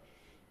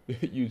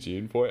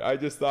Eugene point, I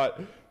just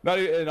thought,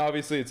 and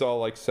obviously it's all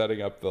like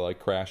setting up the like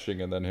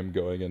crashing and then him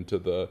going into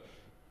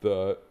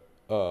the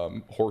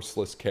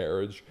horseless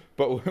carriage,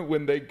 but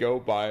when they go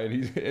by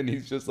and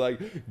he's just like,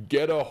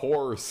 get a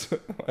horse.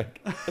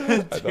 Like, I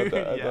thought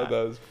that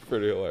was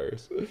pretty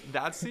hilarious.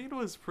 That scene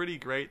was pretty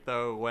great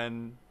though,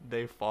 when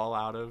they fall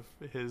out of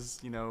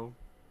his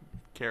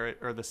carrot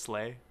or the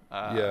sleigh,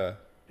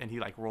 and he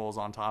like rolls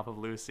on top of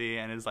Lucy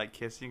and is like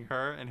kissing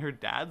her, and her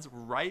dad's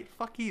right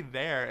fucking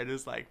there and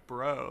is like,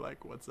 bro,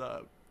 like, what's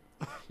up?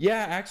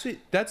 Yeah, actually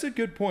that's a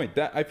good point.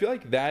 That I feel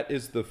like that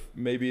is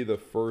maybe the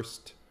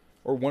first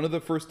or one of the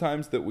first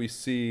times that we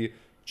see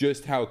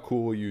just how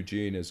cool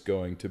Eugene is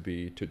going to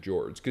be to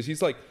George, because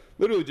he's like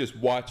literally just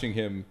watching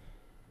him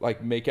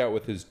like make out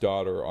with his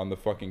daughter on the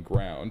fucking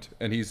ground,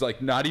 and he's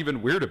like not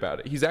even weird about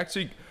it. He's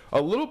actually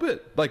a little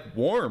bit like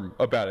warm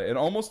about it, and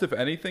almost if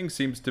anything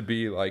seems to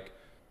be like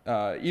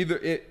either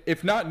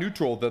if not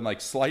neutral, then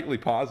like slightly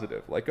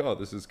positive, like, oh,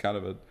 this is kind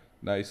of a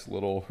nice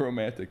little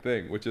romantic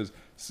thing, which is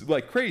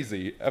like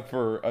crazy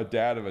for a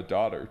dad of a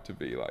daughter to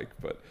be like,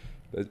 but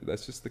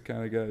that's just the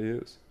kind of guy he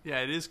is.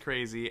 Yeah, it is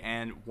crazy,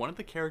 and one of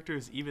the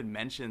characters even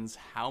mentions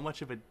how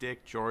much of a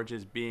dick George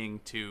is being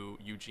to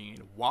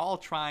Eugene while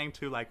trying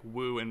to like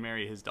woo and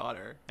marry his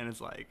daughter, and it's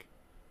like,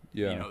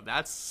 Yeah, you know,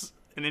 that's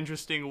an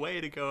interesting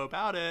way to go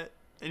about it,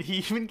 and he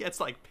even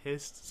gets like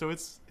pissed, so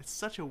it's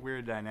such a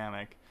weird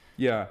dynamic.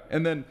 yeah.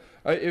 And then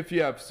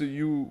so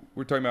you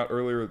were talking about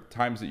earlier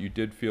times that you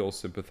did feel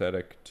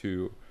sympathetic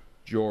to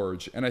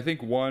George, and I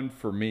think one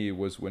for me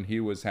was when he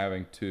was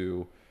having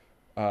to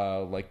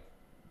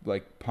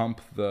like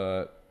pump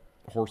the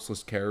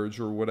horseless carriage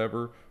or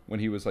whatever, when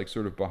he was like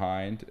sort of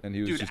behind and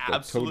he was just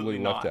like totally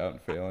left out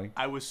and failing.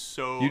 I was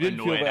so You didn't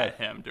feel annoyed bad? at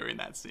him during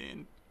that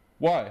scene.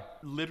 Why?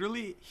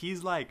 Literally,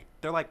 he's like,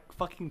 they're like,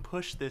 fucking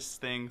push this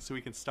thing so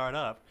we can start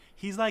up.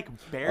 He's like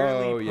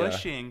barely yeah.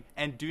 pushing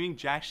and doing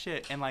jack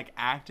shit and like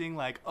acting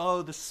like,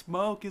 oh, the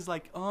smoke is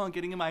like, oh,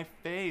 getting in my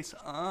face.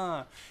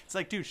 It's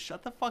like, dude,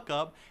 shut the fuck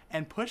up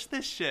and push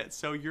this shit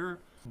so your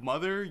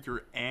mother,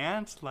 your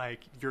aunt,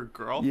 like your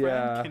girlfriend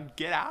Yeah. can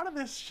get out of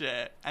this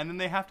shit. And then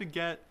they have to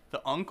get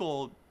the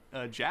uncle,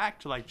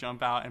 Jack, to like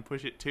jump out and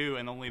push it too,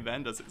 and only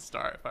then does it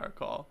start, if I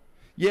recall.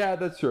 Yeah,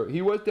 that's true.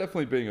 He was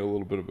definitely being a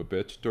little bit of a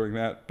bitch during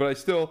that, but I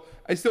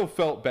still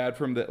felt bad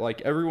for him that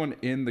like everyone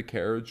in the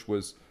carriage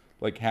was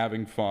like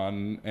having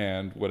fun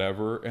and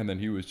whatever, and then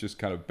he was just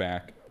kind of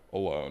back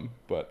alone.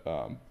 But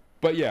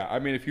yeah, I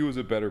mean, if he was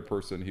a better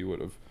person, he would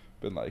have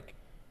been like,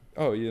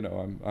 oh, you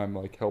know, I'm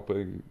like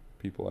helping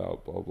people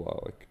out, blah blah.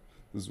 Like,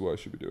 this is what I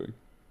should be doing.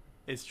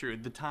 It's true.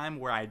 The time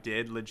where I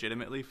did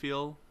legitimately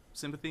feel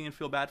sympathy and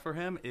feel bad for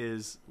him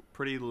is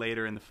pretty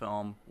later in the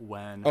film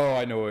when... Oh,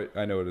 I know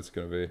what it's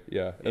gonna be.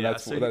 Yeah, and Yeah,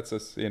 that's a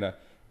scene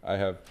I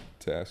have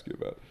to ask you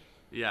about.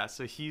 Yeah,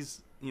 so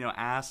he's, you know,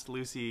 asked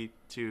Lucy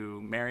to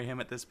marry him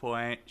at this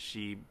point.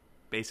 She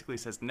basically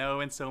says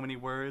no in so many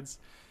words.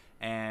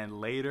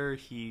 And later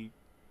he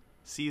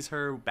sees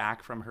her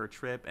back from her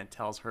trip and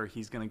tells her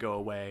he's going to go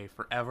away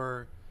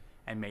forever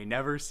and may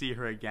never see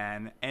her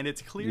again. And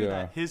it's clear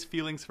that his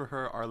feelings for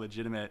her are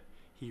legitimate.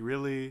 He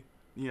really,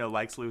 you know,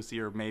 likes Lucy,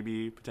 or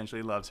maybe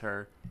potentially loves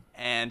her.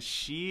 And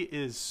she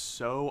is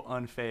so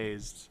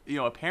unfazed, you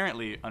know,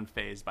 apparently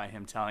unfazed by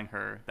him telling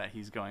her that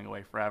he's going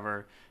away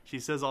forever. She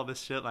says all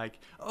this shit like,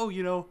 oh,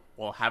 you know,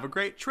 well, have a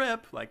great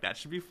trip. Like, that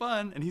should be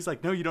fun. And he's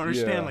like, no, you don't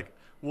understand. Yeah. Like,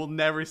 we'll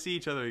never see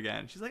each other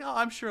again. She's like, oh,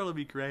 I'm sure it'll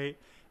be great.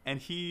 And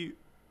he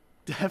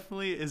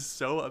definitely is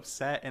so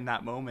upset in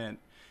that moment.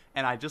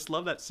 And I just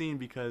love that scene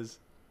because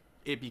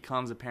it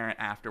becomes apparent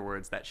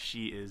afterwards that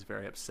she is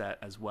very upset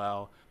as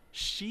well.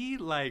 She,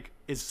 like,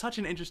 is such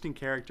an interesting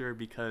character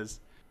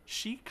because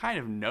she kind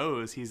of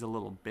knows he's a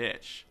little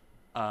bitch.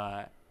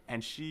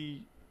 And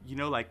she, you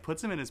know, like,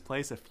 puts him in his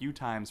place a few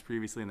times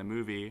previously in the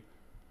movie,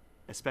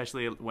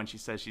 especially when she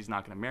says she's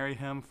not going to marry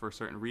him for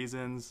certain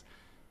reasons,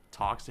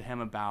 talks to him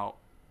about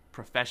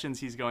professions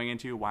he's going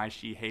into, why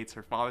she hates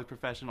her father's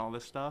profession, all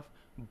this stuff.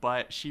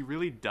 But she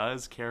really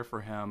does care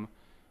for him,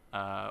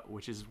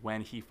 which is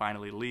when he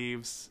finally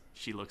leaves.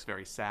 She looks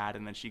very sad,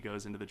 and then she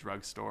goes into the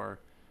drugstore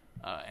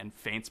and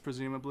faints,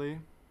 presumably.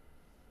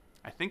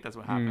 I think that's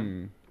what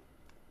happened.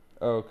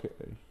 Okay.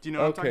 Do you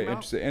know what I'm talking about?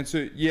 Interesting. And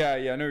so, yeah,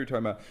 I know what you're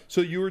talking about.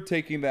 So you were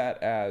taking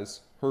that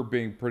as her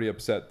being pretty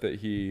upset that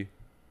he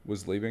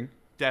was leaving?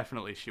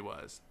 Definitely she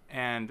was.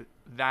 And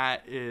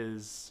that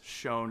is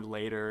shown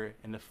later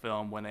in the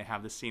film when they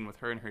have the scene with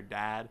her and her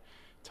dad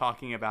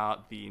talking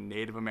about the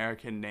Native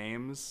American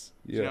names.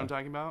 Do you know what I'm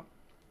talking about?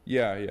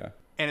 Yeah, yeah.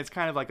 And it's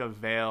kind of like a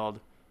veiled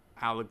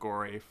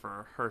allegory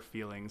for her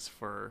feelings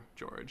for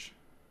George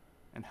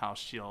and how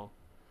she'll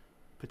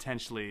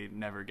potentially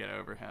never get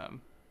over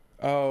him.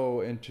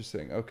 Oh,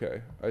 interesting.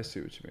 Okay, I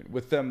see what you mean.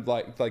 With them,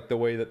 like the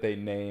way that they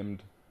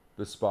named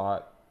the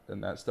spot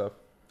and that stuff.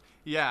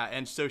 Yeah,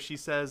 and so she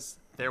says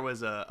there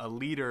was a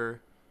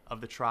leader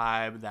of the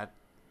tribe that,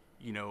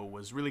 you know,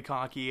 was really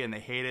cocky and they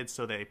hated,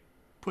 so they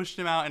pushed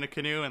him out in a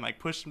canoe and like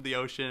pushed him to the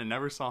ocean and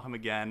never saw him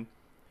again.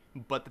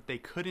 But that they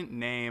couldn't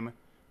name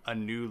a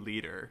new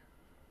leader.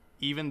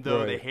 Even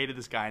though they hated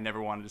this guy and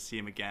never wanted to see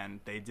him again,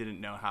 they didn't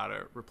know how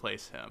to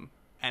replace him.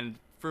 And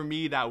for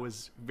me, that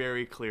was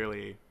very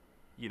clearly,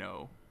 you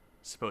know,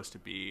 supposed to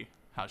be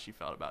how she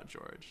felt about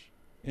George.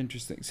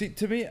 Interesting. See,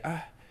 to me,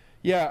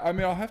 yeah, I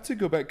mean, I'll have to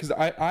go back because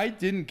I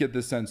didn't get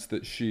the sense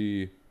that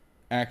she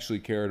actually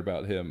cared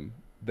about him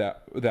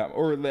that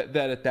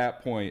at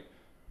that point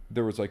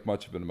there was like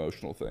much of an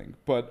emotional thing.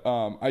 But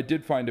I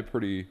did find it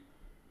pretty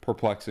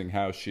perplexing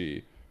how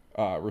she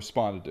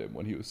responded to him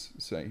when he was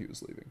saying he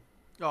was leaving.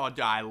 Oh,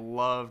 I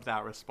loved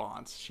that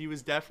response. She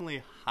was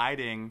definitely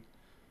hiding,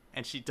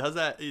 and she does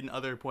that in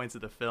other points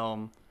of the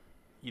film.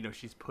 You know,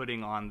 she's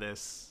putting on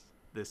this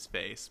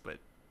face, but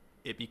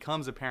it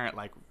becomes apparent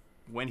like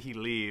when he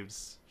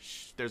leaves,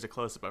 there's a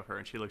close-up of her,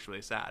 and she looks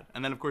really sad.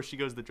 And then, of course, she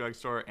goes to the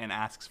drugstore and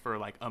asks for,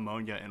 like,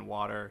 ammonia and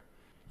water.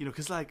 You know,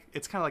 because, like,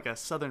 it's kind of like a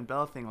Southern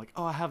Belle thing. Like,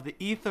 oh, I have the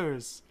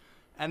ethers.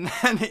 And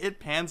then it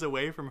pans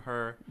away from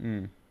her.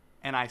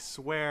 And I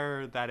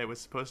swear that it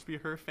was supposed to be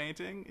her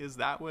fainting. Is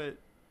that what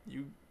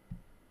you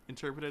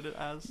interpreted it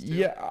as too?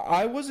 Yeah,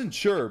 I wasn't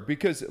sure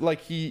because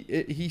like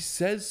he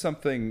says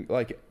something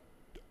like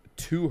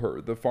to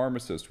her, the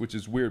pharmacist, which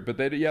is weird, but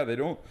they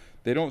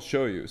don't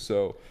show you.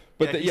 So,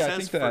 but he says, I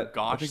think for that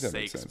gosh I think that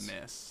sakes, makes sense.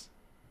 miss.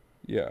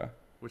 Yeah.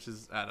 Which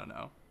is, I don't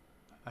know.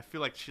 I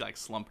feel like she like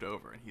slumped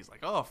over, and he's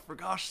like, "Oh, for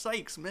gosh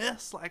sakes,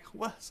 miss! Like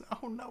what?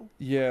 Oh no."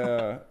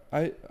 Yeah,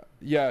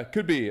 it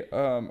could be.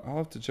 I'll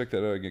have to check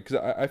that out again because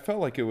I felt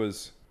like it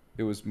was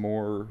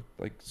more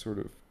like sort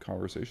of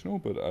conversational,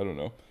 but I don't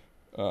know.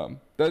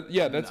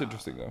 That's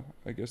interesting though,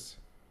 I guess.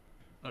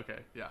 Okay,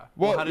 yeah.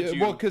 Well, how did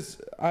you... well,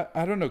 because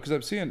I don't know,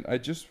 because I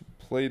just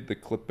played the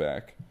clip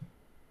back,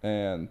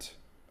 and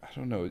I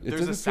don't know. It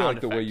doesn't feel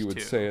like the way you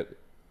would say it.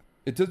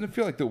 It doesn't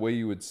feel like the way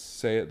you would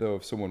say it though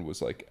if someone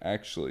was like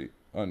actually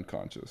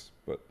unconscious.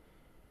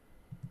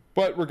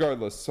 But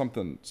regardless,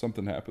 something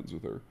happens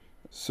with her.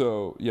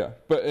 So yeah.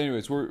 But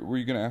anyways, were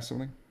you gonna ask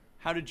something?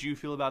 How did you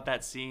feel about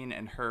that scene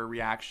and her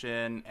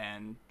reaction,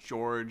 and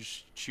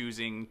George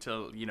choosing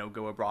to, you know,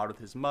 go abroad with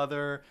his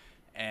mother,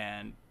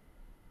 and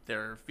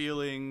their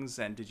feelings,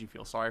 and did you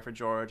feel sorry for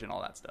George and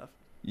all that stuff?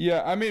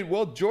 Yeah, I mean,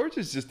 well, George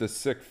is just a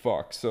sick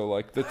fuck, so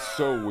like that's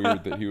so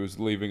weird that he was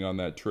leaving on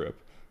that trip.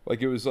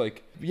 Like it was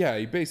like, yeah,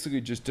 he basically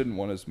just didn't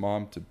want his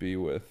mom to be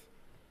with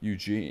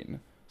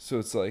Eugene. So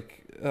it's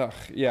like, ugh,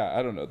 yeah,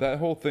 I don't know. That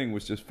whole thing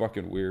was just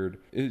fucking weird.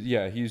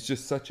 He's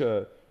just such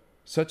a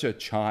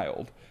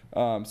child.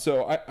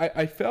 So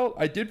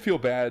I did feel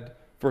bad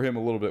for him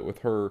a little bit with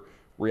her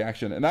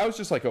reaction, and that was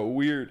just like a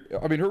weird.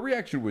 I mean, her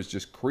reaction was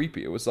just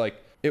creepy. It was like,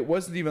 it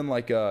wasn't even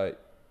like a,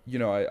 you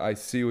know, I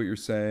see what you're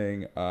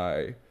saying.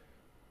 I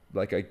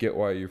get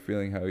why you're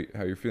feeling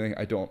how you're feeling.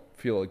 I don't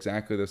feel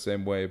exactly the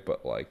same way,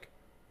 but like,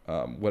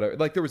 whatever.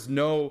 Like there was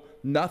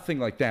nothing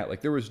like that.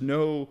 Like there was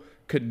no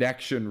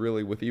connection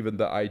really with even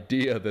the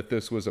idea that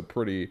this was a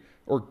pretty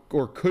or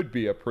could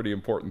be a pretty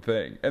important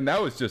thing, and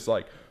that was just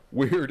like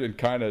weird and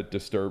kind of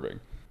disturbing.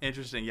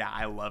 Interesting. Yeah,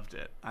 I loved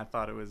it. I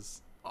thought it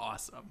was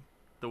awesome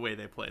the way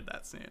they played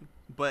that scene.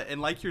 But,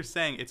 and like you're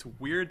saying, it's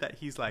weird that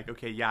he's like,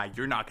 okay, yeah,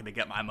 you're not going to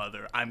get my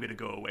mother. I'm going to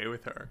go away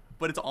with her.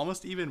 But it's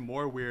almost even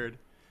more weird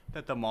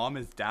that the mom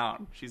is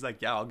down. She's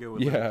like, yeah, I'll go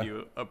live with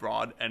you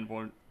abroad, and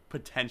we're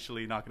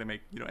potentially not going to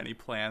make, you know, any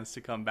plans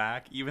to come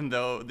back, even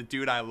though the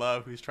dude I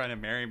love who's trying to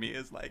marry me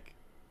is like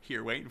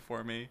here waiting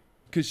for me.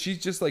 Because she's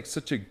just like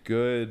such a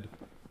good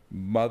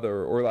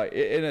mother, or like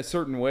in a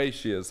certain way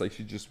she is. Like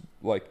she just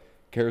like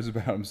cares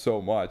about him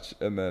so much,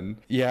 and then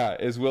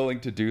is willing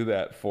to do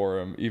that for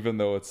him, even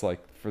though it's like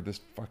for this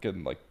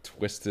fucking like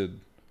twisted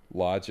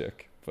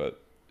logic.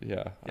 But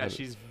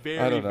she's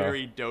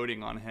very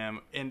doting on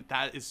him, and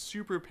that is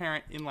super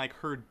apparent in like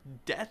her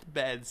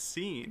deathbed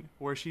scene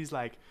where she's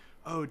like,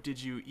 oh,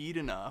 did you eat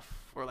enough?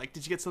 Or like,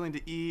 did you get something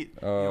to eat?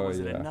 Was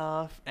it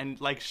enough? And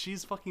like,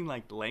 she's fucking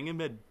like laying in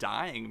bed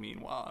dying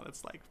meanwhile. And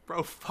it's like,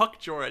 bro, fuck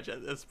George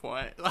at this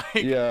point.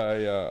 Like,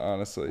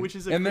 honestly. Which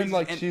is then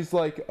like, she's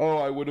like, oh,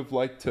 I would have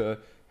liked to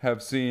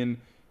have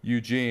seen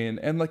Eugene.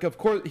 And like, of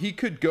course, he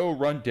could go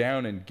run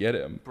down and get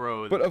him.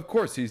 Bro. But of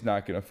course he's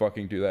not going to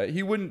fucking do that.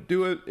 He wouldn't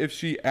do it if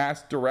she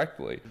asked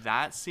directly.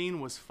 That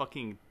scene was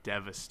fucking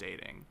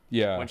devastating.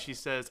 Yeah. When she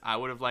says, I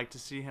would have liked to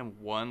see him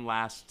one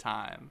last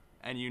time.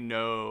 And you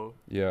know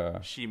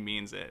she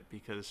means it,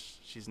 because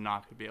she's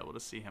not going to be able to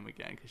see him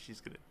again because she's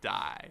going to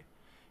die.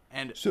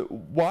 And so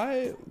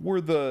why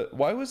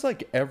was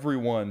like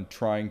everyone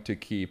trying to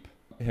keep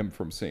him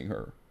from seeing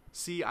her?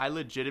 See, I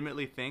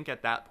legitimately think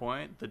at that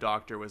point the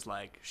doctor was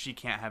like, she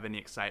can't have any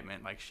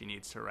excitement, like she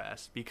needs to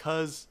rest,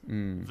 because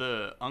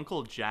the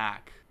Uncle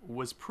Jack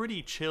was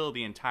pretty chill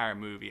the entire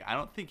movie. I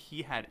don't think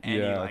he had any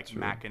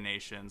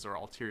machinations or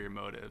ulterior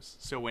motives.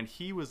 So when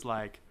he was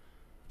like,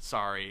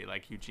 sorry,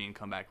 like Eugene,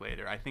 come back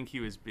later, I think he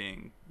was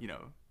being, you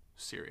know,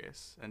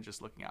 serious and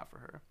just looking out for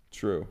her.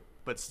 True.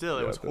 But still,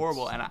 it was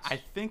horrible, and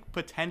I think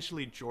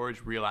potentially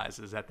George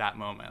realizes at that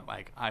moment,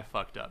 like, I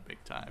fucked up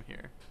big time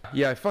here.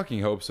 Yeah, I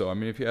fucking hope so. I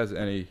mean, if he has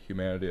any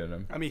humanity in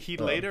him. I mean, he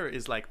later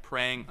is like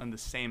praying on the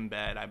same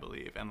bed, I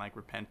believe, and like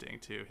repenting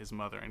to his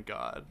mother and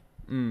God.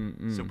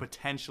 So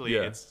potentially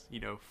it's,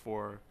 you know,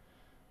 for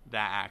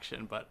that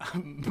action, but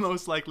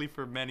most likely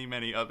for many,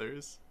 many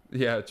others.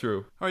 Yeah,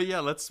 true. All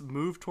right, let's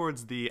move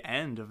towards the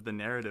end of the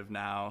narrative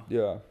now.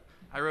 Yeah.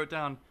 I wrote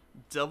down,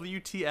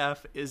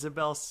 WTF,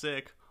 Isabel's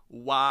sick.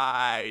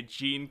 Why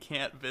Gene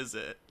can't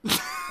visit.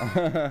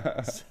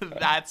 So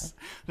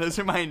those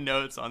are my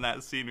notes on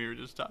that scene we were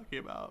just talking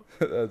about.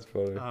 That's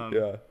funny.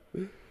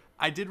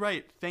 I did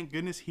write, thank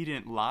goodness he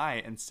didn't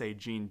lie and say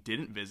Gene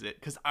didn't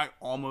visit, because I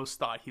almost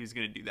thought he was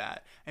going to do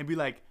that and be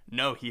like,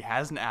 no, he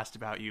hasn't asked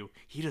about you.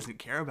 He doesn't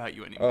care about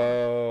you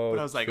anymore. But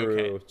I was like,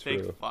 okay,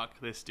 thank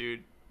fuck this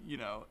dude, you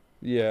know.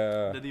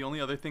 Yeah. The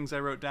only other things I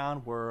wrote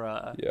down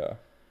were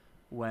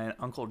when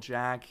Uncle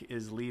Jack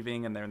is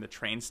leaving and they're in the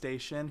train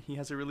station, he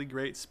has a really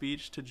great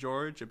speech to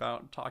George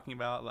about talking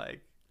about,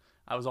 like,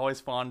 I was always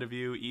fond of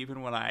you,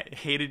 even when I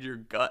hated your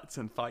guts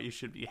and thought you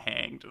should be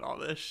hanged and all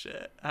this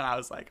shit. And I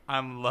was like,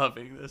 I'm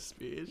loving this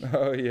speech.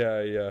 Oh,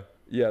 yeah, yeah.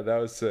 Yeah, that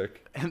was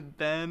sick. And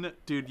then,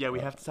 dude, yeah, we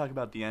have to talk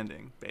about the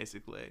ending,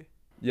 basically.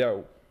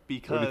 Yeah.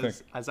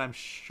 Because, as I'm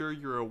sure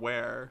you're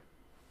aware,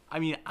 I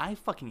mean, I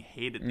fucking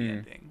hated the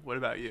ending. What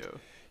about you?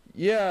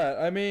 Yeah,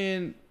 I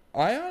mean,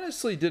 I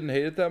honestly didn't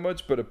hate it that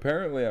much, but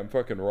apparently I'm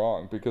fucking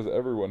wrong because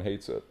everyone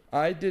hates it.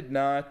 I did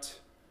not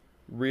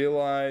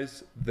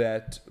realize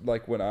that,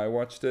 like, when I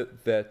watched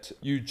it, that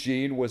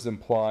Eugene was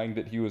implying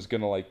that he was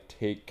gonna, like,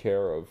 take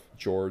care of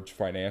George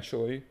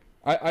financially.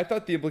 I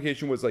thought the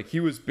implication was, like,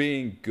 he was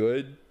being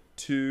good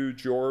to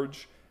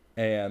George,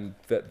 and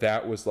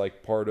that was,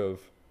 like, part of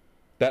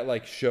that,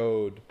 like,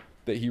 showed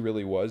that he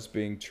really was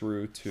being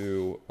true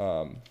to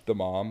the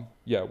mom.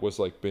 Yeah, was,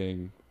 like,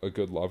 being a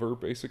good lover,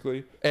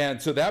 basically. And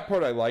so that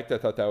part I liked. I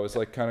thought that was,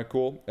 like, kind of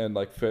cool and,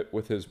 like, fit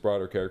with his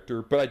broader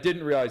character. But I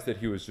didn't realize that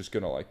he was just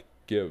gonna, like,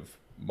 give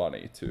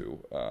money to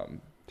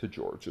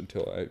George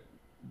until I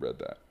read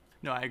that.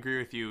 No, I agree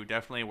with you.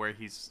 Definitely where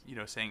he's, you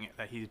know, saying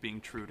that he's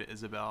being true to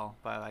Isabel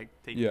by, like,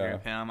 taking care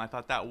of him. I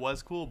thought that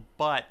was cool.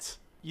 But,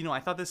 you know,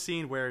 I thought the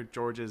scene where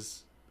George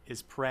is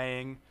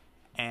praying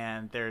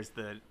and there's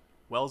the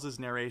Wells's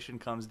narration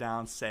comes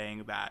down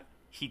saying that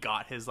he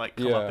got his, like,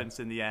 comeuppance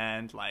in the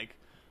end, like,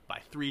 by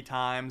 3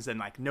 times, and,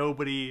 like,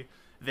 nobody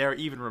there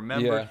even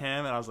remembered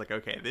him. And I was like,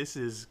 okay, this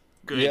is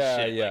good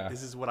shit. Like,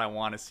 this is what I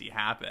want to see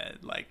happen.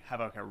 Like,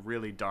 have like a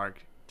really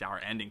dark, dour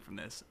ending from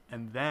this.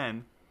 And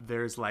then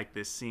there's, like,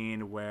 this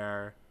scene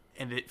where,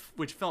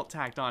 which felt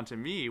tacked on to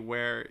me,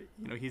 where,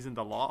 you know, he's in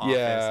the law office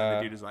and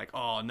the dude is like,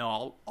 oh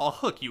no, I'll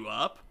hook you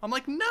up. I'm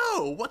like,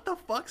 no, what the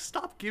fuck?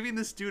 Stop giving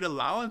this dude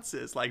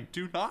allowances. Like,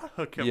 do not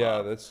hook him up.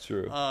 Yeah, that's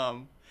true.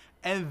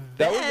 And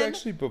that was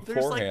actually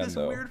beforehand, like, this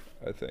though, weird...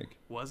 I think.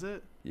 Was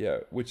it? Yeah,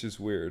 which is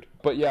weird.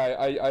 But yeah,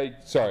 I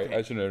sorry, okay.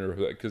 I shouldn't interrupt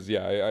that, because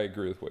yeah, I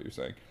agree with what you're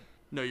saying.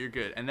 No, you're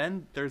good. And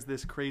then there's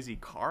this crazy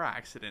car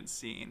accident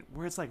scene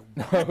where it's like,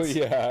 what? Oh,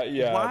 yeah,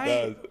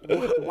 it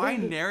does. Why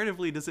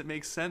narratively does it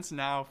make sense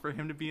now for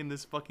him to be in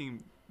this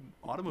fucking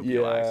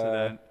automobile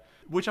accident?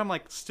 Which I'm,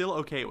 like, still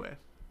okay with.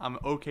 I'm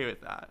okay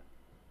with that.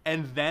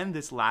 And then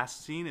this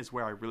last scene is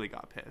where I really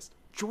got pissed.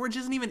 George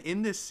isn't even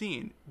in this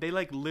scene. They,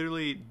 like,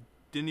 literally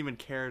didn't even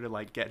care to,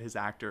 like, get his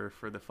actor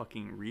for the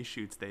fucking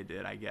reshoots they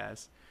did, I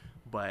guess.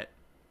 But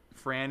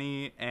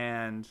Franny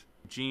and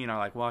Gene are,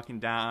 like, walking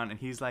down, and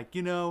he's like,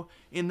 you know,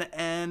 in the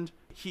end,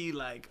 he,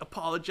 like,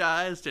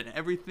 apologized and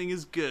everything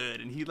is good,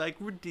 and he, like,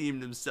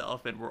 redeemed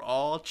himself, and we're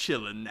all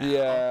chilling now.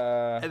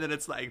 Yeah. And then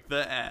it's like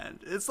the end.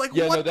 It's like,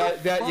 yeah, what no,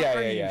 that, the fuck?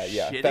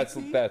 Yeah.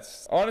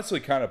 That's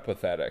honestly kind of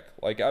pathetic.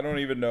 Like, I don't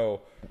even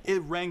know.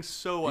 It rang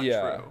so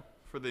untrue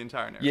for the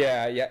entire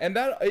narrative. Yeah, and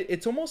that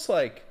it's almost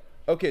like,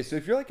 okay, so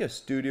if you're, like, a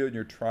studio and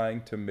you're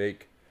trying to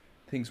make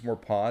things more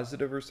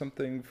positive or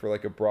something for,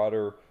 like, a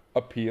broader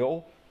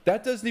appeal,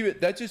 that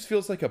just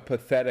feels like a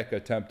pathetic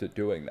attempt at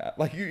doing that.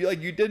 Like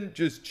you didn't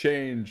just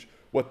change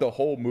what the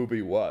whole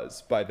movie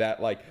was by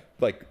that like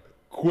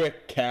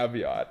quick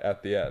caveat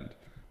at the end.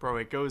 Bro,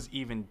 it goes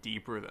even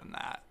deeper than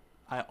that.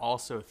 I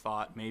also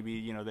thought maybe,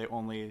 you know,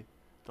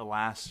 the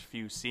last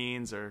few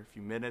scenes or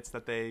few minutes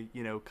that they,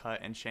 you know,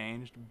 cut and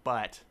changed,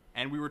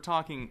 and we were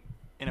talking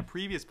in a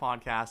previous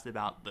podcast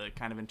about the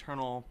kind of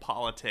internal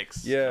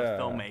politics of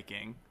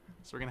filmmaking.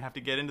 So we're going to have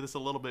to get into this a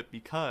little bit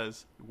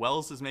because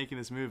Wells is making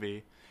this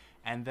movie,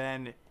 and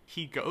then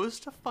he goes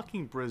to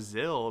fucking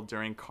Brazil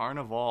during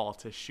Carnival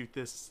to shoot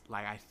this,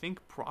 like, I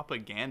think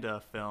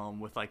propaganda film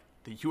with, like,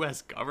 the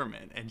U.S.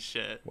 government and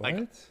shit. What?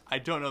 Like, I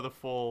don't know the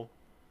full...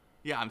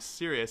 Yeah, I'm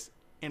serious.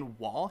 And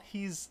while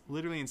he's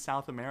literally in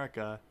South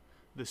America,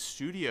 the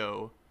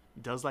studio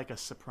does, like, a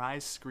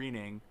surprise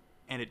screening,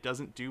 and it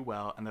doesn't do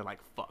well, and they're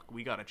like, fuck,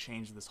 we gotta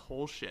change this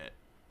whole shit.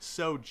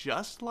 So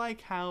just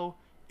like how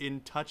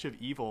in Touch of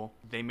Evil,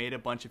 they made a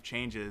bunch of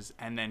changes,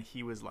 and then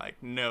he was like,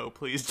 no,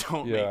 please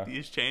don't make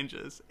these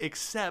changes.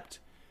 Except,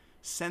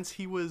 since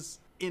he was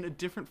in a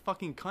different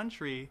fucking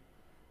country,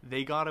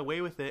 they got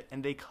away with it,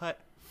 and they cut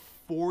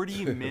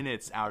 40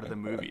 minutes out of the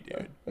movie,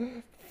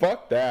 dude.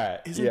 Fuck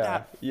that. Isn't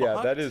that fucked?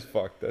 Yeah, that is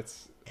fucked.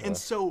 That's... And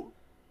so,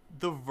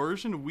 the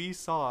version we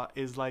saw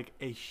is, like,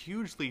 a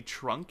hugely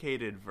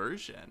truncated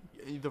version.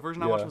 The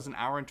version I watched was an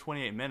hour and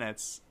 28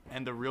 minutes,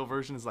 and the real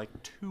version is, like,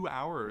 2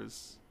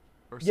 hours.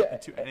 Or something,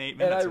 2 and 8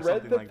 minutes, and I or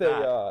read something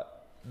that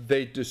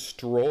they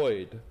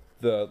destroyed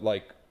the,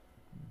 like,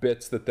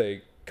 bits that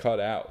they cut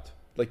out.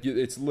 Like,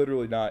 it's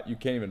literally not, you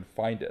can't even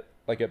find it.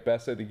 Like, at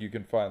best, I think you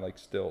can find, like,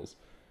 stills.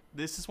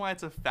 This is why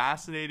it's a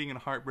fascinating and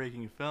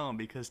heartbreaking film,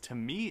 because to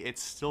me,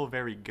 it's still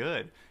very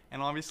good.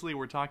 And obviously,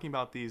 we're talking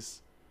about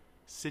these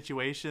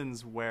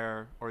situations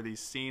where, or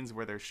these scenes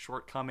where there's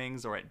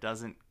shortcomings or it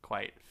doesn't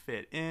quite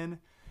fit in.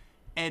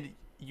 And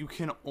you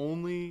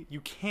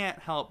can't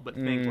help but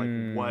think,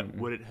 like, what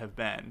would it have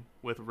been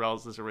with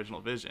Wells' original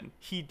vision?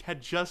 He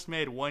had just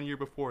made 1 year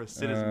before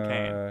Citizen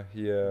Kane.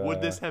 Yeah.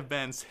 Would this have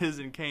been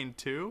Citizen Kane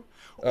 2?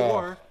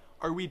 Or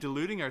are we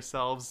deluding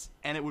ourselves?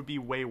 And it would be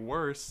way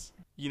worse,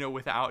 you know,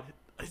 without.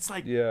 It's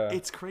like, Yeah.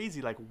 it's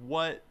crazy. Like,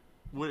 what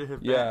would it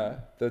have been? Yeah,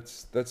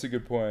 that's a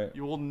good point.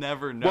 You will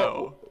never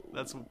know.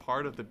 That's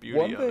part of the beauty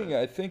One of thing it.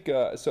 I think,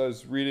 so I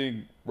was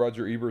reading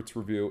Roger Ebert's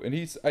review, and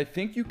I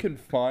think you can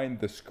find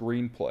the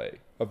screenplay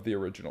of the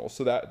original,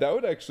 so that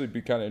would actually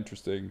be kind of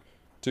interesting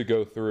to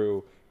go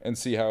through and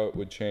see how it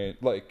would change.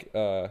 Like,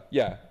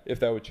 yeah, if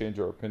that would change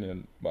our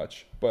opinion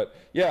much. But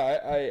yeah,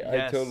 I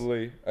Yes.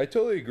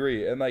 totally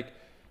agree. And like,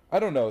 I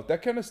don't know,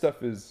 that kind of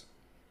stuff is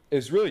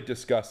really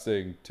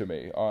disgusting to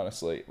me,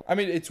 honestly. I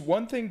mean, it's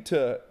one thing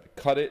to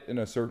cut it in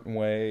a certain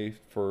way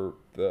for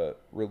the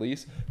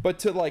release, but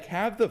to like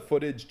have the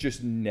footage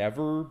just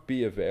never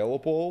be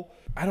available,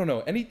 I don't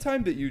know.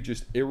 Anytime that you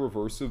just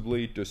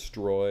irreversibly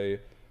destroy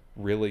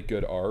really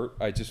good art,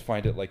 I just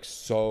find it like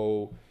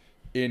so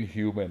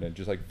inhuman and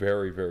just like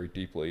very, very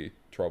deeply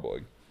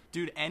troubling.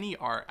 Dude, any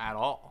art at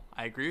all.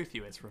 I agree with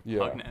you. It's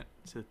repugnant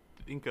to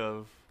think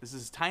of. This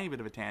is a tiny bit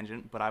of a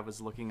tangent, but I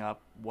was looking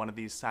up one of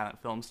these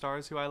silent film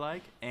stars who I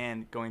like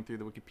and going through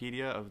the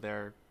Wikipedia of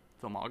their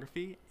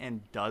filmography, and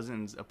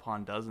dozens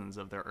upon dozens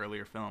of their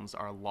earlier films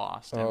are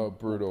lost and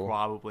brutal. will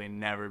probably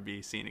never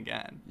be seen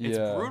again. It's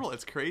Yeah. brutal.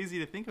 It's crazy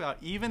to think about.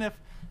 Even if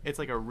it's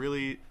like a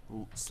really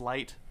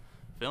slight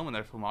film in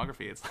their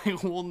filmography, it's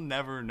like we'll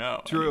never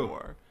know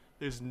anymore.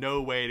 There's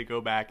no way to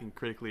go back and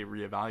critically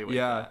reevaluate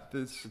that.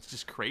 It's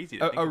just crazy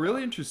to think a really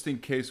about. interesting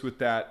case with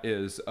that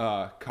is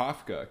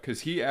Kafka,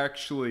 because he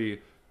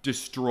actually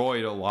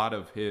destroyed a lot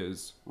of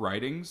his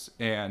writings,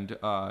 and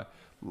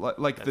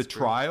like That's the true.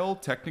 trial,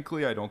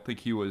 technically I don't think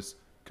he was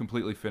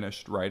completely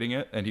finished writing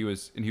it, and he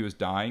was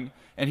dying,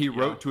 and he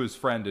wrote to his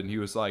friend, and he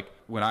was like,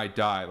 when I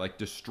die, like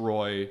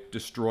destroy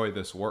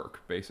this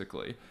work,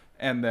 basically.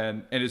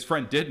 And his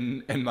friend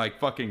didn't, and like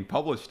fucking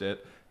published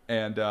it.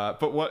 And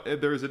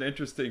but there's an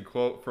interesting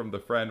quote from the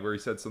friend where he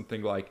said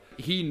something like,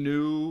 he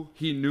knew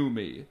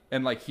me,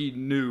 and like he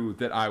knew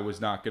that I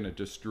was not going to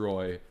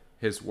destroy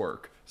his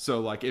work. So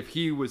like if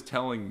he was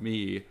telling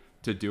me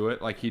to do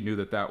it, like he knew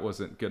that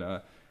wasn't going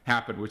to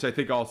happen, which I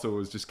think also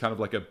was just kind of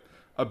like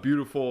a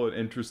beautiful and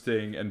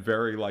interesting and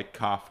very like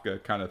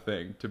Kafka kind of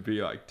thing to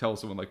be like, tell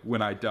someone like,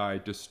 when I die,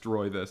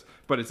 destroy this.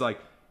 But it's like,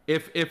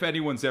 if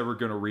anyone's ever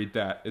going to read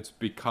that, it's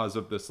because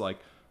of this like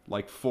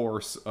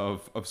force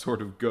of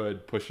sort of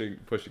good pushing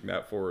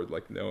that forward,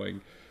 like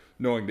knowing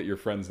that your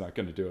friend's not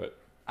going to do it.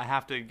 I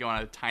have to go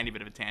on a tiny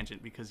bit of a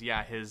tangent because,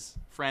 yeah, his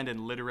friend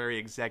and literary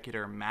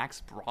executor,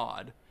 Max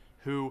Brod,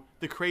 who,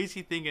 the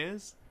crazy thing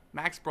is,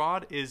 Max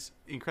Brod is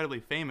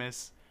incredibly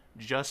famous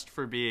just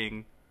for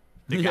being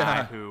the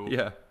guy who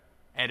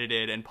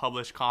edited and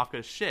published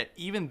Kafka's shit,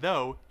 even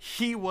though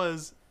he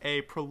was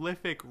a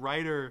prolific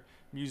writer,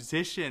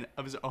 musician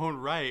of his own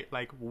right,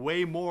 like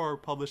way more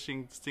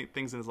publishing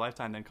things in his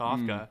lifetime than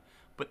Kafka.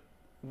 But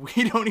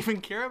we don't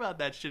even care about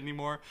that shit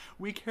anymore.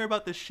 We care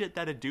about the shit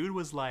that a dude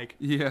was like,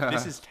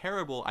 this is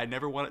terrible, I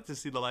never want it to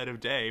see the light of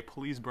day,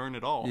 please burn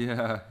it all.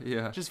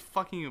 Just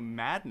fucking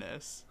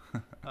madness.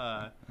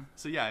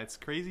 So yeah, it's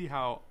crazy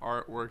how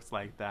art works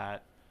like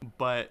that.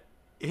 But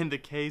in the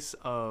case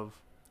of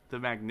the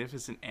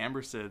Magnificent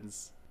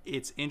Ambersons,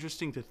 it's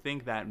interesting to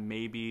think that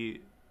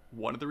maybe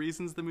one of the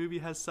reasons the movie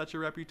has such a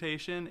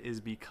reputation is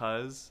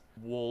because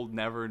we'll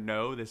never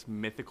know this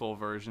mythical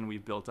version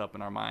we've built up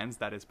in our minds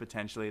that is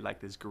potentially like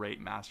this great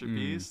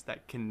masterpiece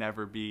that can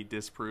never be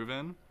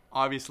disproven.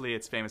 Obviously,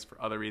 it's famous for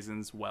other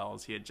reasons.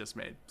 Wells, he had just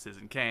made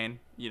Citizen Kane,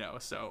 you know,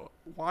 so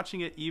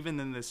watching it even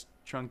in this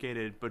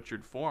truncated,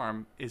 butchered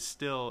form is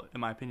still, in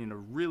my opinion, a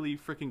really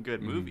freaking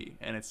good movie,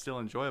 and it's still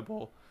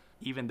enjoyable,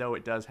 even though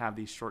it does have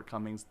these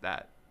shortcomings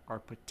that are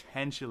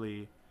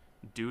potentially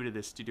due to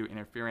this studio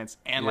interference.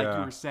 And like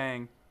you were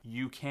saying,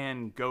 you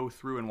can go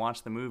through and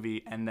watch the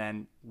movie, and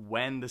then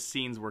when the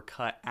scenes were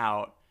cut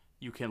out,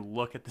 you can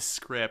look at the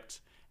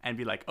script and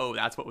be like, oh,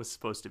 that's what was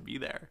supposed to be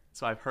there.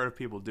 So I've heard of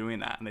people doing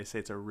that, and they say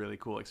it's a really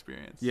cool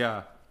experience.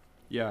 And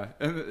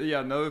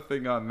another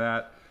thing on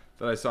that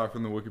I saw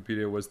from the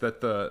Wikipedia was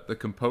that the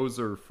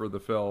composer for the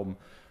film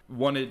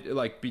wanted,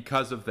 like,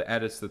 because of the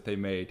edits that they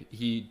made,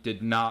 he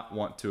did not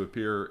want to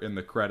appear in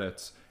the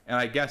credits, and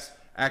I guess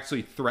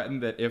actually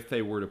threatened that if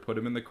they were to put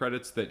him in the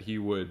credits that he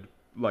would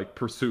like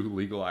pursue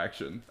legal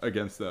action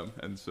against them.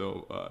 And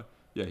so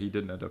he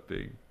didn't end up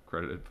being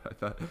credited, but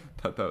I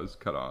thought that was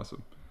kind of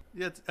awesome.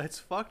 Yeah, it's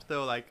fucked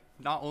though. Like,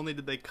 not only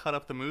did they cut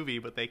up the movie,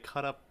 but they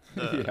cut up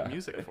the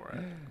music for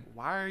it.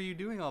 Why are you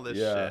doing all this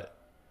shit?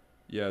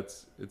 Yeah,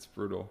 it's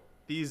brutal.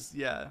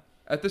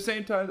 At the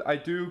same time, I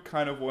do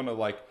kind of want to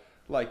like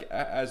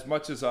as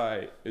much as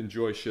I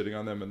enjoy shitting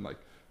on them and like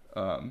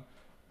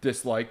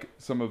dislike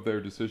some of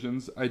their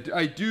decisions, I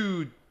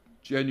do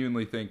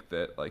genuinely think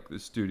that like the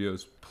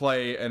studios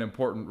play an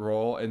important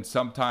role, and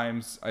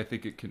sometimes I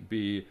think it can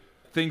be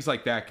things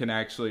like that can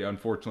actually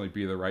unfortunately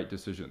be the right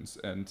decisions.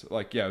 And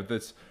like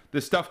this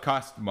stuff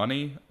costs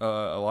money, a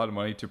lot of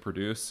money to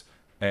produce,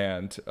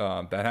 and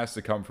that has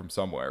to come from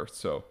somewhere.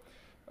 So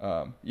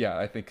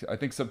I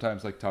think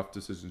sometimes like tough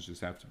decisions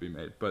just have to be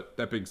made. But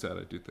that being said,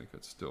 I do think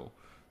it's still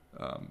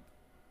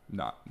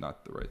not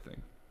the right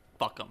thing.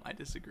 fuck them. I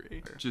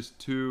disagree. Just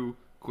two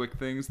quick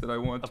things that I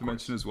want to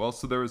mention as well.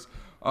 So there was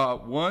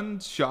one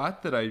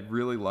shot that I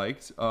really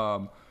liked.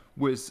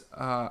 Was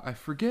I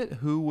forget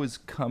who was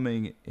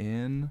coming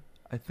in.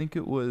 I think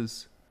it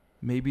was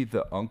maybe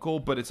the uncle,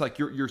 but it's like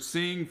you're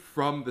seeing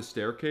from the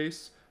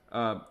staircase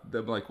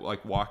them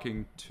like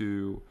walking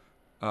to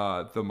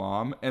the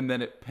mom, and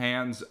then it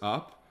pans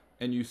up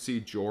and you see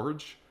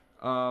George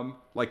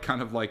like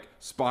kind of like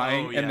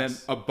spying, and then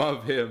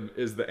above him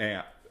is the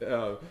aunt.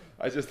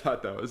 I just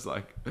thought that was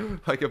like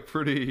a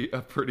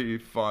pretty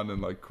fun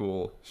and like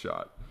cool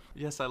shot.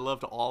 Yes, I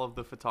loved all of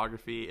the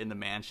photography in the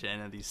mansion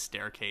and these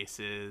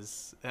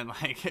staircases, and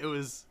like it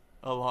was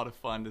a lot of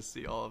fun to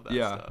see all of that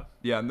stuff.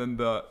 Yeah, and then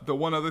the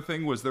one other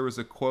thing was there was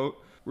a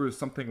quote where it was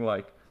something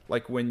like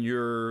when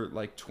you're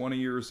like 20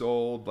 years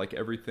old, like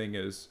everything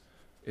is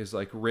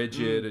like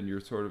rigid and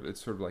it's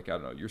sort of like, I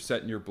don't know, you're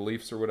set in your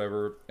beliefs or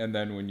whatever, and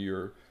then when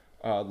you're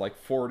like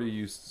 40,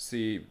 you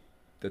see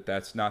that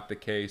that's not the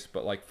case,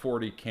 but like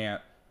 40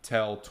 can't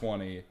tell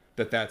 20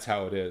 that that's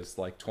how it is.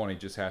 Like 20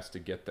 just has to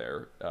get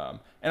there.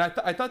 And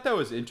I thought that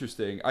was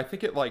interesting. I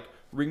think it like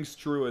rings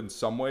true in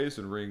some ways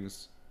and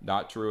rings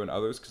not true in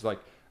others, because like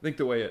I think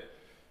the way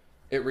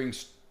it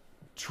rings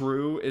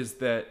true is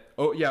that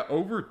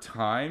over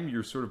time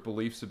your sort of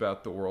beliefs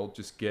about the world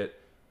just get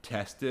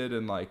tested,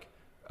 and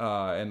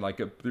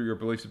your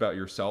beliefs about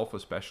yourself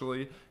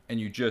especially, and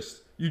you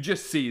just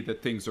see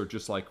that things are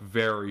just like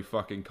very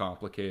fucking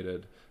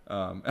complicated.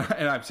 And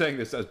I'm saying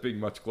this as being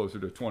much closer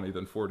to 20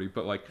 than 40,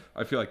 but like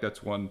I feel like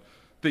that's one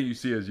thing you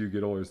see as you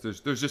get older. Is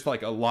there's just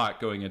like a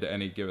lot going into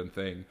any given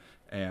thing,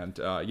 and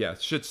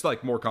shit's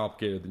like more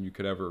complicated than you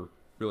could ever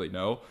really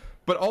know.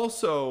 But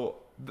also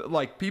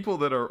like people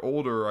that are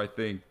older, I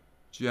think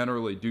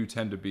generally do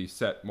tend to be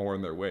set more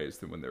in their ways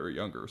than when they were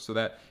younger. So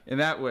that in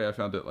that way I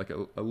found it like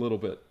a little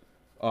bit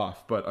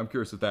off, but I'm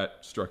curious if that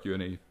struck you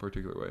any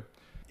particular way.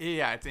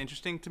 Yeah, it's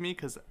interesting to me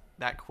because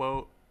that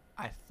quote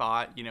I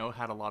thought,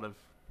 had a lot of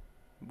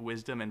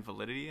wisdom and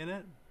validity in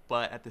it,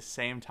 but at the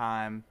same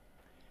time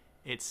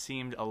it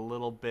seemed a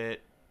little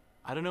bit,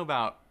 I don't know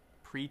about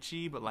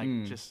preachy, but like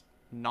just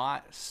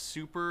not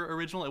super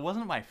original. It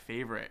wasn't my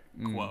favorite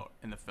quote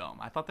in the film.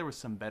 I thought there was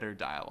some better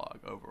dialogue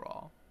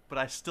overall, but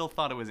I still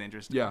thought it was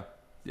interesting. Yeah,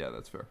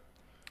 that's fair.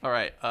 All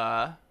right,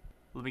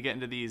 let me get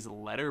into these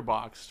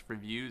Letterboxd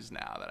reviews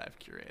now that I've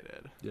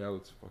curated. Yeah,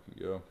 let's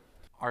fucking go.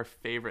 Our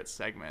favorite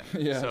segment.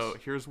 Yes. So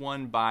here's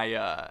one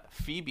by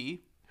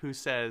Phoebe, who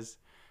says,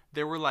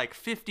 "There were like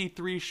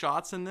 53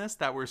 shots in this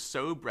that were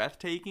so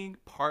breathtaking,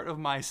 part of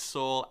my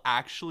soul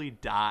actually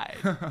died.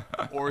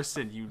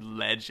 Orson, you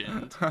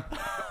legend."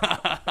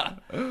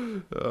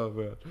 Oh,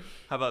 man.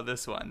 How about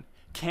this one?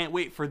 "Can't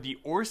wait for the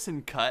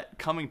Orson cut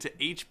coming to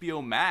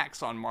HBO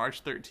Max on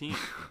March 13th.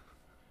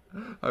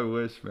 I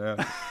wish,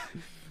 man.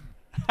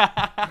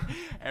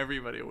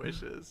 Everybody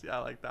wishes. Yeah,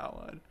 I like that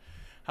one.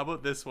 How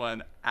about this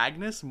one?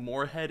 "Agnes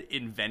Moorehead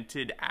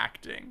invented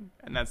acting."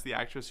 And that's the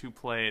actress who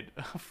played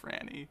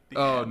Franny.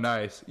 Oh,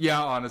 nice.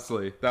 Yeah,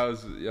 honestly. That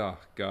was,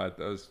 God, that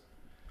was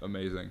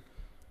amazing.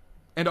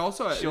 And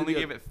also... She only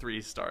gave it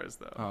 3 stars,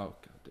 though. Oh,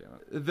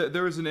 God damn it.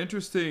 There was an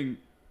interesting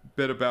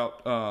bit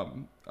about...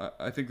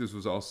 I think this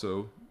was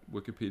also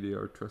Wikipedia,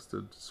 our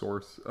trusted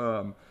source,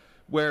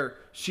 where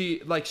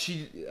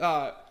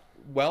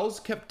Wells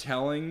kept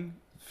telling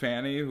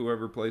Fanny,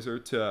 whoever plays her,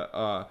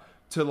 to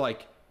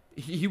like...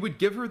 He would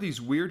give her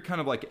these weird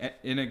kind of like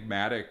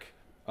enigmatic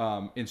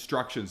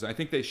instructions. I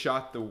think they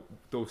shot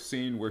the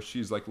scene where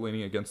she's like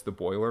leaning against the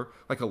boiler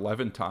like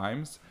 11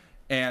 times.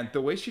 And the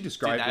way she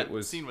described it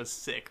was... That scene was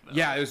sick, though.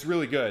 Yeah, it was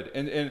really good.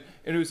 And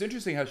it was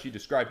interesting how she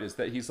described it, is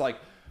that he's like...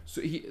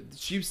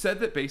 She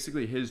said that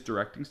basically his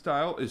directing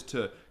style is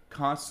to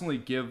constantly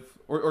give...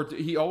 Or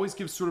he always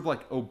gives sort of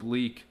like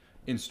oblique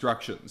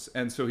instructions.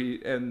 And so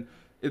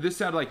this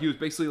sounded like he was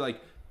basically like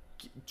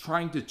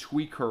trying to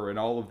tweak her in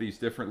all of these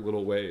different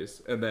little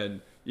ways, and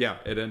then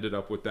it ended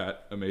up with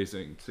that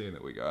amazing scene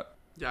that we got.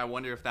 I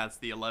wonder if that's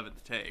the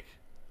 11th take.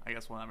 I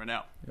guess we'll never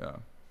know.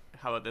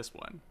 How about this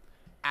one?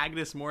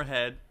 "Agnes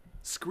Moorehead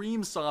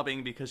scream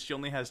sobbing because she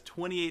only has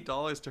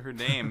 $28 to her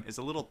name is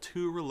a little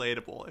too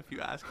relatable, if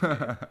you ask me."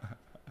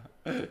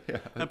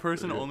 That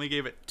person only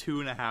gave it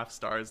 2.5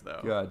 stars, though.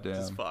 God damn.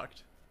 This is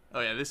fucked.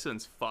 Oh yeah, this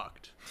one's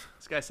fucked.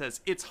 This guy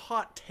says, "It's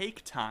hot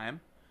take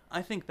time.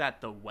 I think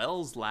that the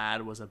Wells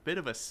lad was a bit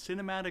of a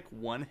cinematic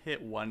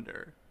one-hit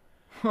wonder,"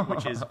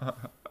 which is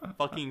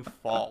fucking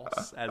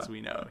false, as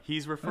we know.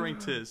 He's referring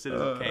to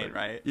Citizen Kane,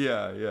 right?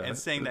 Yeah. And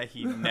saying that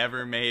he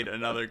never made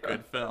another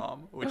good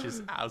film, which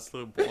is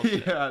absolute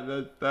bullshit.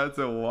 Yeah, that's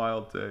a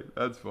wild take.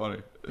 That's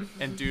funny.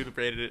 And dude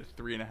rated it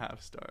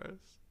 3.5 stars.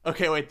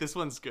 Okay, wait, this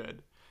one's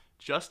good.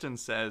 Justin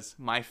says,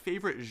 "My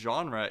favorite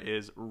genre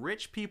is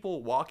rich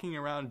people walking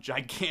around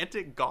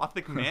gigantic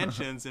gothic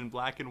mansions in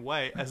black and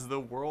white as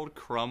the world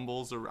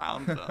crumbles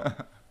around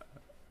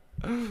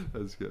them."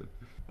 That's good.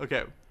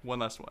 Okay, one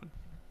last one.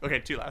 Okay,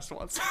 2 last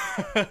ones.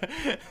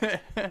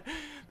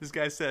 This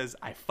guy says,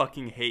 "I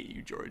fucking hate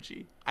you,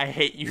 Georgie. I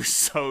hate you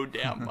so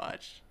damn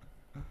much."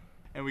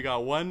 And we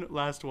got one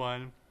last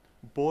one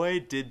Boy,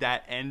 did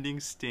that ending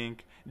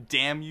stink.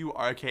 Damn you,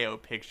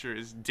 RKO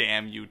Pictures.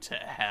 Damn you to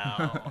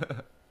hell.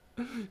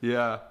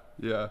 Yeah,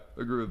 yeah.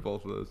 Agree with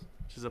both of those.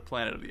 Which is a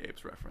Planet of the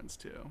Apes reference,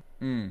 too.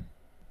 Mm.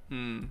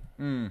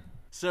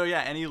 So,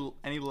 yeah,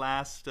 any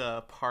last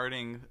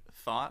parting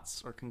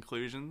thoughts or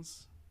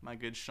conclusions, my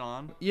good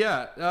Sean?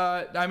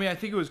 Yeah, I mean, I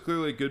think it was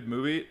clearly a good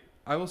movie.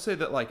 I will say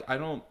that, like, I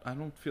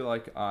don't feel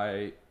like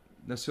I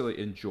necessarily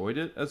enjoyed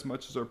it as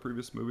much as our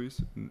previous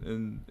movies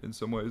in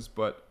some ways,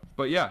 but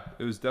yeah,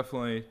 it was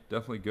definitely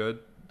good,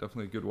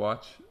 definitely a good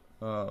watch,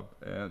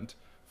 and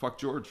fuck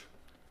George.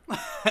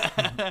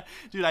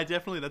 Dude,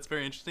 that's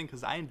very interesting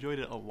because I enjoyed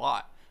it a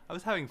lot. I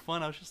was having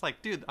fun. I was just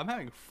like, dude, I'm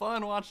having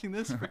fun watching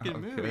this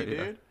freaking movie,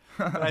 dude.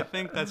 But I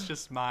think that's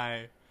just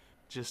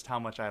how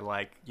much I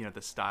like,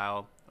 the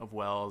style of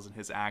Wells and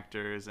his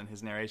actors and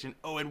his narration.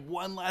 Oh, and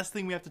one last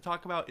thing we have to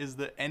talk about is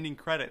the ending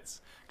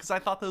credits, because I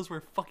thought those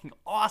were fucking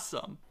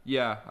awesome.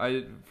 Yeah,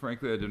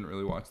 frankly I didn't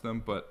really watch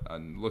them, but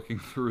I'm looking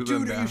through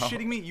them now. Dude, are you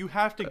shitting me? You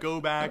have to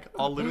go back.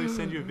 I'll literally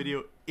send you a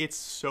video. It's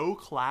so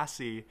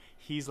classy.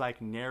 He's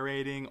like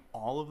narrating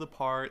all of the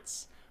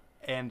parts,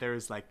 and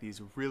there's like these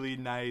really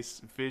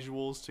nice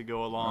visuals to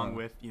go along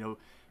with,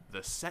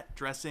 the set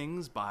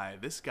dressings by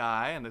this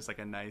guy, and there's like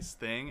a nice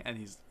thing, and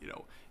he's,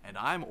 and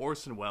I'm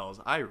Orson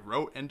Welles. I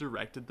wrote and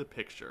directed the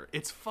picture.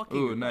 It's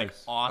fucking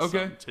nice. Awesome.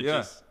 Okay,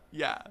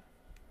 Yeah.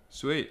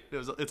 Sweet.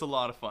 It's a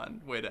lot of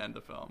fun way to end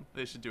the film.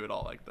 They should do it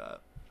all like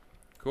that.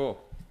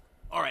 Cool.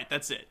 All right,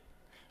 that's it.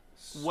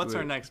 Sweet. What's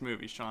our next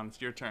movie, Sean?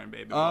 It's your turn,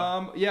 baby.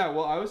 Yeah,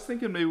 well, I was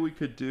thinking maybe we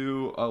could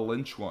do a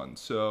Lynch one.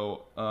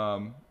 So,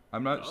 I'm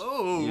not.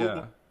 Oh.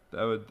 Yeah,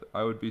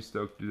 I would be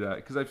stoked to do that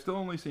because I've still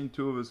only seen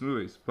 2 of his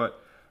movies,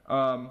 but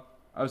I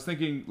was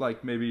thinking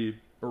like maybe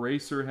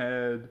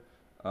Eraserhead,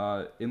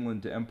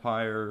 Inland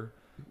Empire.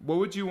 What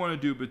would you want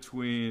to do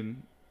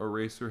between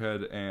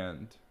Eraserhead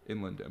and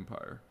Inland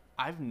Empire?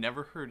 I've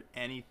never heard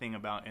anything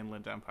about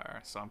Inland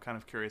Empire, so I'm kind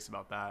of curious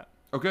about that.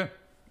 Okay,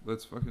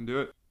 let's fucking do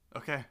it.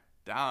 Okay,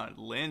 down.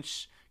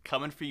 Lynch,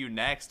 coming for you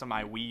next on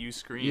my Wii U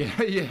screen.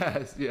 Yeah,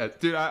 yes.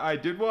 Dude, I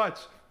did watch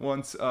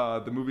once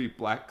the movie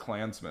Black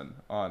Klansman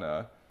on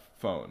a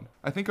phone.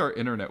 I think our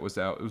internet was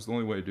out. It was the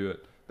only way to do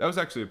it. That was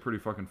actually a pretty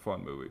fucking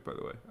fun movie, by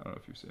the way. I don't know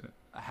if you've seen it.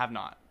 I have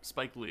not.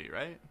 Spike Lee,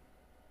 right?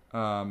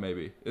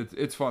 Maybe.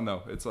 It's fun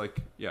though. It's like,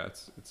 yeah,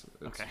 it's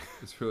okay.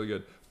 It's really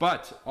good.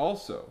 But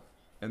also,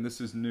 and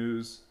this is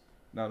news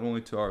not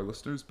only to our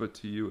listeners but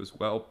to you as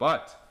well.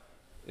 But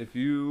if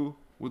you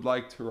would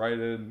like to write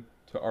in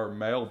to our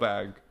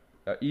mailbag,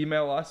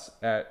 email us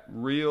at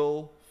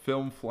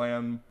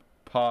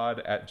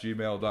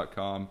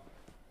realfilmflampod@gmail.com,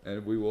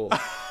 and we will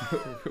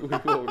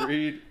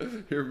read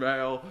your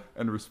mail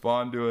and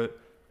respond to it.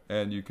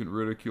 And you can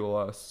ridicule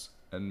us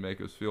and make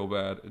us feel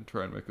bad and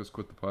try and make us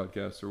quit the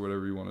podcast or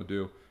whatever you want to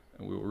do,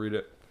 and we will read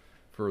it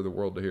for the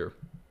world to hear.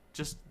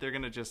 They're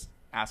gonna just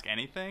ask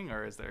anything,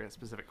 or is there a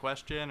specific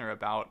question or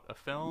about a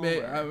film?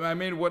 I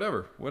mean,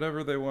 whatever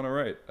they want to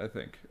write, I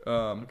think.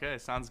 Okay,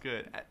 sounds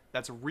good.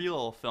 That's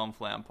real Film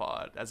Flam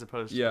Pod as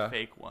opposed to the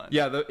fake one.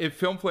 Yeah, if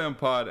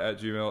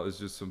filmflampod@gmail is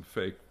just some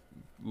fake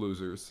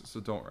losers, so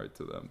don't write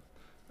to them.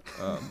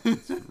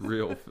 It's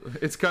real.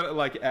 It's kind of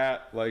like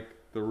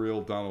the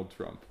real Donald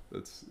Trump.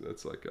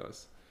 That's like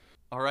us.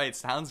 All right,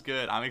 sounds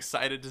good. I'm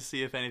excited to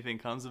see if anything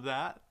comes of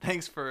that.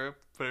 Thanks for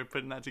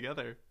putting that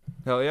together.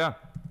 Hell yeah.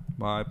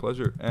 My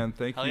pleasure. And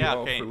thank you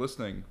all for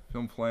listening.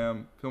 Film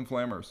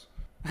Flammers.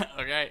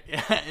 Okay.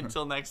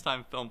 Until next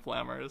time, Film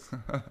Flammers.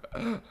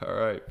 All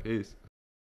right. Peace.